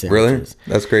and jelly sandwiches.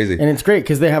 Really? That's crazy. And it's great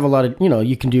because they have a lot of, you know,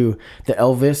 you can do the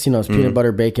Elvis, you know, it's peanut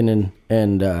butter, bacon,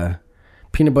 and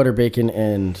peanut butter, bacon,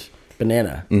 and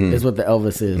banana is what the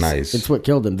Elvis is. Nice. It's what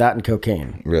killed him, that and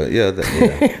cocaine. Really? Yeah.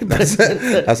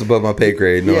 That's above my pay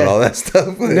grade, knowing all that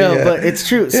stuff. No, but it's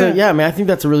true. So, yeah, man, I think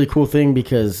that's a really cool thing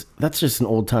because that's just an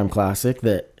old-time classic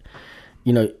that,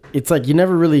 you know, it's like you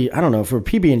never really, I don't know, for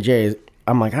PB&J,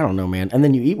 I'm like, I don't know, man. And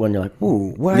then you eat one, you're like,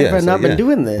 ooh, why have I not been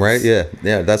doing this? Right? Yeah.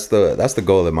 Yeah. That's the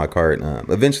goal of my cart.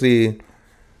 Eventually,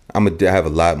 I'm going to have a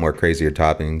lot more crazier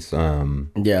toppings.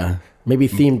 Yeah. Maybe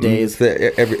themed days.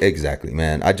 Exactly,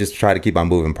 man. I just try to keep my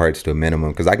moving parts to a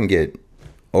minimum because I can get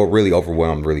really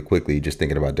overwhelmed really quickly just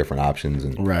thinking about different options.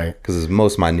 And right. Because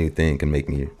most minute thing can make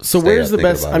me. So where's the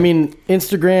best? I mean,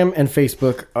 Instagram and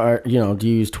Facebook are, you know, do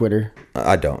you use Twitter?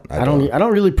 I don't. I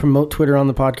don't really promote Twitter on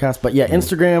the podcast, but yeah,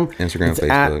 Instagram,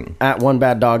 Facebook. At One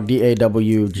Bad Dog,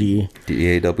 DAWG.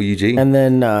 DAWG. And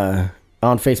then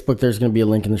on Facebook, there's going to be a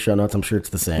link in the show notes. I'm sure it's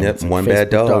the same. Yep, One Bad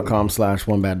Dog.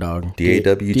 Facebook.com/OneBadDog.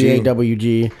 DAWG.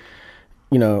 DAWG.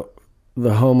 You know,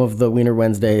 the home of the Wiener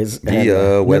Wednesdays.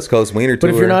 The West Coast Wiener Tour.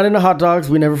 But if you're not into hot dogs,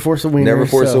 we never force a wiener. Never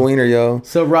force a wiener, yo.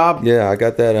 So, Rob. Yeah, I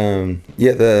got that.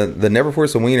 The Never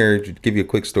Force a Wiener, to give you a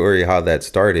quick story how that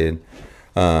started.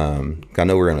 I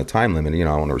know we're on a time limit, you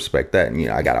know, I want to respect that. And, you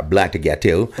know, I got a black to get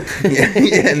to.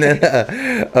 And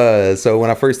then, so when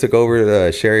I first took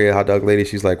over, Sherry, a hot dog lady,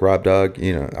 she's like, Rob Dog,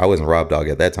 you know, I wasn't Rob Dog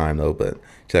at that time though, but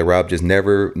she's like, Rob, just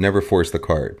never force the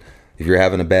cart. If you're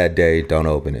having a bad day, don't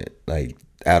open it, like,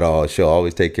 at all. She'll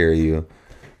always take care of you.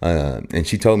 And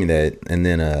she told me that. And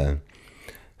then,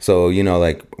 so, you know,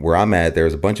 like where I'm at,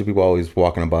 there's a bunch of people always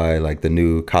walking by, like the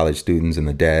new college students and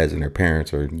the dads and their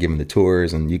parents are giving the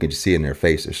tours, and you can just see it in their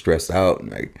face. They're stressed out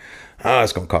and like, oh,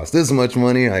 it's going to cost this much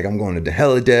money. Like, I'm going to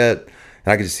hell of debt.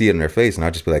 And I can just see it in their face, and I'll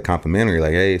just be like complimentary,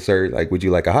 like, hey, sir, like, would you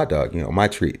like a hot dog? You know, my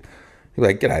treat. You're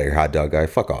like, get out of here, hot dog guy.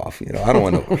 Fuck off. You know, I don't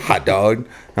want no hot dog.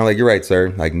 I'm like, you're right, sir.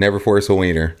 Like, never force a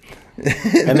wiener.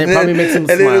 And they probably make them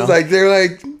smile. And then it's like, they're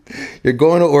like, you're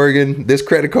going to Oregon. This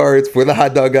credit card's for the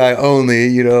hot dog guy only,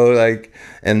 you know, like,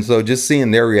 and so just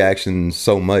seeing their reaction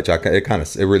so much,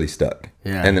 it really stuck.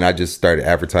 Yeah. And then I just started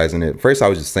advertising it. First, I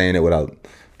was just saying it without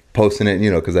posting it, you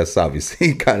know, because that's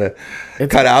obviously kind of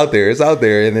out there. It's out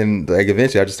there. And then like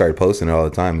eventually I just started posting it all the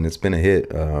time, and it's been a hit.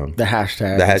 The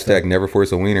hashtag Never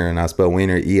Force a Wiener, and I spell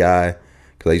wiener EI.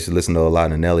 Because I used to listen to a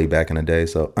lot of Nelly back in the day.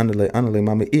 So, underlay,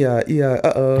 mama,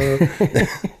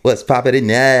 what's poppin' in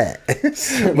that?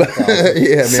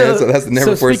 Yeah, man. So that's the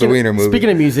Never Force a Wiener movie.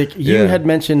 Speaking of music, you had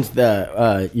mentioned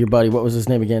your buddy, what was his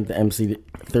name again? The MC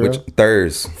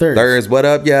Thurz? Thurz, what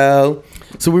up, yo?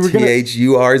 So we were gonna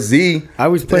THURZ. I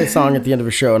always play a song at the end of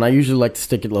a show, and I usually like to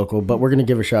stick it local, but we're gonna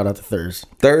give a shout out to Thurz.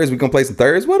 We gonna play some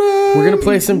Thurz. What up? We're gonna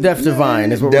play some Def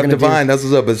Divine. Is what we're gonna do. Def Divine. That's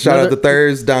what's up. But shout out to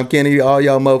Thurz, Dom Kennedy, all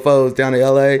y'all mofos down in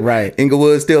LA. Right.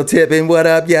 Inglewood still tipping. What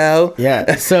up, yo?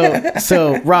 Yeah.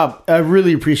 So Rob, I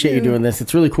really appreciate you doing this.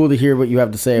 It's really cool to hear what you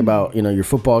have to say about, you know, your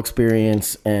football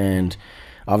experience and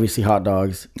obviously hot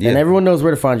dogs. Yeah. And everyone knows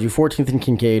where to find you. 14th and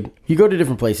Kincaid. You go to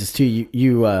different places too.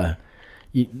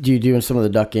 You do some of the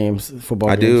Duck games, football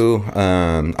games? I do.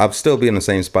 I'll still be in the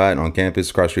same spot on campus,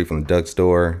 across the street from the Duck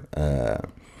store.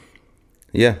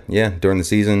 Yeah. During the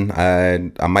season,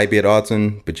 I might be at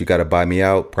Alton, but you got to buy me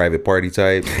out, private party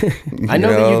type. I know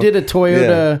that you did a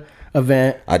Toyota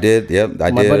event. I did. Yep,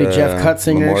 I did. My buddy Jeff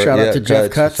Cutzinger. Shout out to Jeff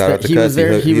Cutz. Shout out to he Cutz. was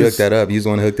there. He hooked that up. He was the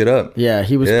one who hooked it up. Yeah,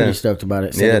 he was pretty stoked about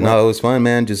it. It was fun,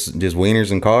 man. Just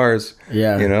wieners and cars.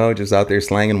 Yeah, you know, just out there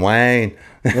slanging wine.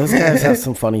 Those guys have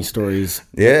some funny stories.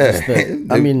 Yeah,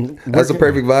 I mean, that's a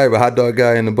perfect vibe. A hot dog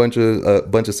guy and a bunch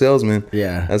of salesmen.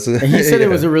 Yeah, he said it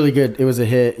was a really good. It was a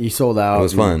hit. You sold out. It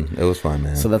was fun. It was fun,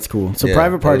 man. So that's cool. So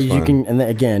private parties, you can, and then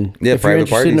again, if you're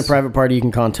interested in a private party, you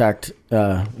can contact,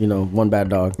 One Bad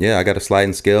Dog. Yeah, I got a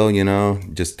sliding scale. You know,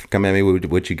 just come at me with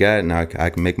what you got, and I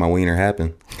can make my wiener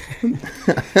happen.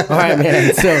 All right,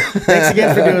 man. So thanks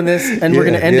again for doing this, and we're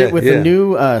gonna end it with a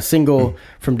new single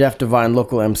from Def Divine,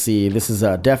 local MC. This is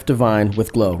Def Divine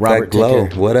with Glow. Robert, Glow,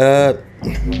 what up?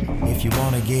 If you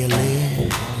wanna get lit,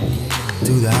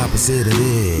 do the opposite of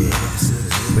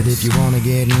this. But if you wanna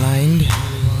get enlightened,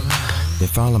 then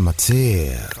follow my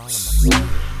tips.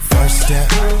 First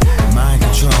step, mind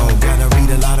control. Gotta read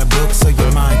a lot of books so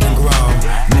your mind can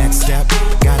grow. Next step,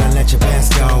 gotta let your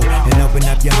past go and open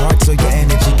up your heart so your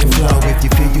energy can flow. If you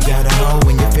feel you got a hole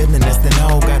when you're feeling less than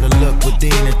whole, gotta look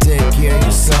within and take care of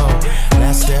your soul.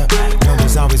 Last step, know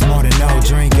there's always more to know.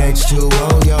 Drink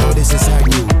H2O, yo, this is how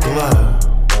you glow.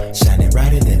 Shining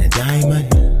brighter than a diamond.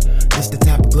 It's the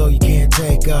type of glow you can't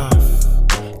take off,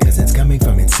 cause it's coming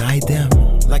from inside them.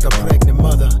 Like a pregnant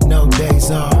mother, no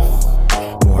days off.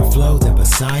 More flow than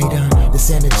Poseidon. This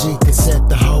energy can set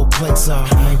the whole place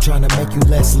off. I ain't trying to make you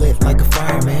less lit like a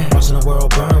fireman. Watching the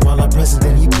world burn while our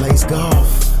president, he plays golf.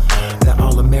 The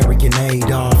all-American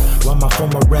Adolf, while my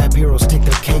former rap heroes take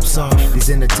their capes off.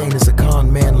 These entertainers are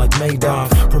con men like Madoff,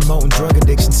 promoting drug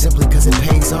addiction simply cause it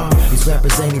pays off. These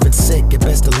rappers ain't even sick, at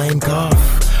best a lame cough.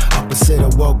 Opposite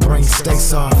of woke, brain stay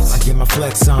soft. I get my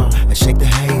flex on and shake the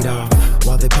hate off,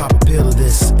 while they pop a pill of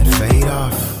this and fade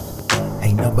off.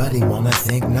 Ain't nobody wanna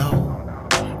think no,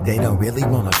 they don't really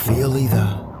wanna feel either,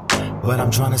 but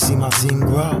I'm trying to see my team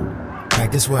grow.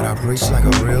 Practice what I preach like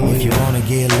a real leader. If you wanna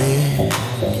get lit,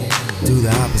 do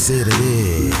the opposite of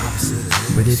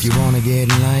this. But if you wanna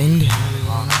get enlightened,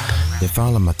 then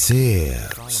follow my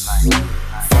tips.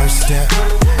 First step,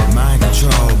 mind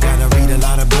control. Gotta read a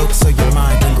lot of books so your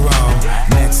mind can grow.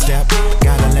 Next step,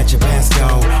 gotta let your past go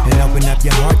and open up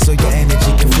your heart so your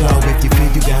energy can flow. If you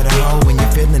feel you got a hole when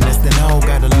you're feeling this, then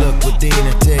gotta look within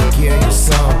and take care of your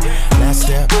soul. Last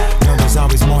step, no, there's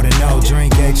always more to know.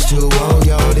 Drink H2O,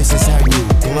 yo, this is how you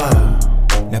glow.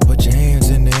 Now put your hands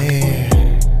in the air,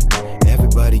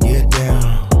 everybody get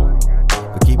down.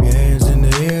 But keep your hands in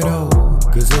the air though,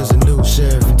 cause there's a new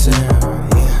sheriff in town,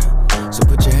 yeah. So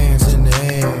put your hands in the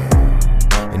air,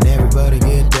 and everybody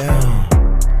get down.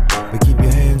 But keep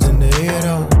your hands in the air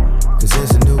though, cause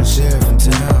there's a new sheriff in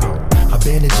town. I've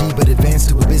been a G but advanced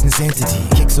to a business entity.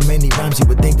 Kicked so many rhymes you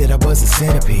would think that I was a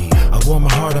centipede. I wore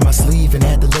my heart on my sleeve and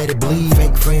had to let it bleed.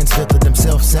 Fake friends filtered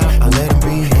themselves out, I let them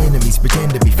be. Enemies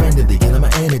pretend to be friendly, killing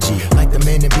my energy. Like the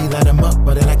men and be light them up,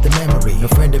 but I like the memory. No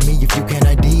friend of me if you can't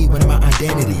ID one of my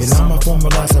identities. In all my former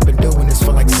lives I've been doing this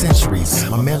for like centuries.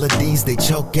 My melodies, they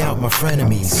choke out my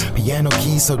frenemies. Piano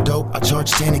keys so dope, I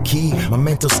charge 10 a key. My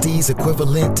mental steez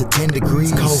equivalent to 10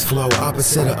 degrees. Cold flow,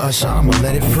 opposite of Usher, I'ma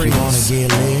let it freeze. If you wanna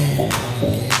get lit,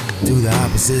 do the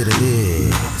opposite of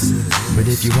this. But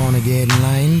if you wanna get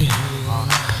enlightened,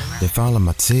 then follow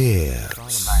my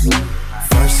tips.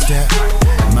 First step,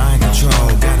 mind control.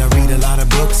 Gotta read a lot of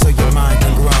books so your mind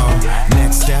can grow.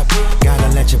 Next step, gotta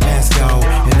let your past go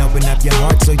and open up your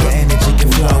heart so your energy can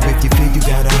flow. If you feel you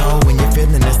got a hole when you're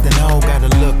feeling less than whole, gotta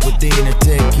look within and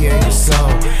take care of your soul.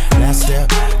 Last step,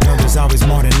 no, there's always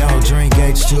more to know. Drink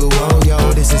H2O, yo,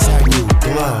 this is how you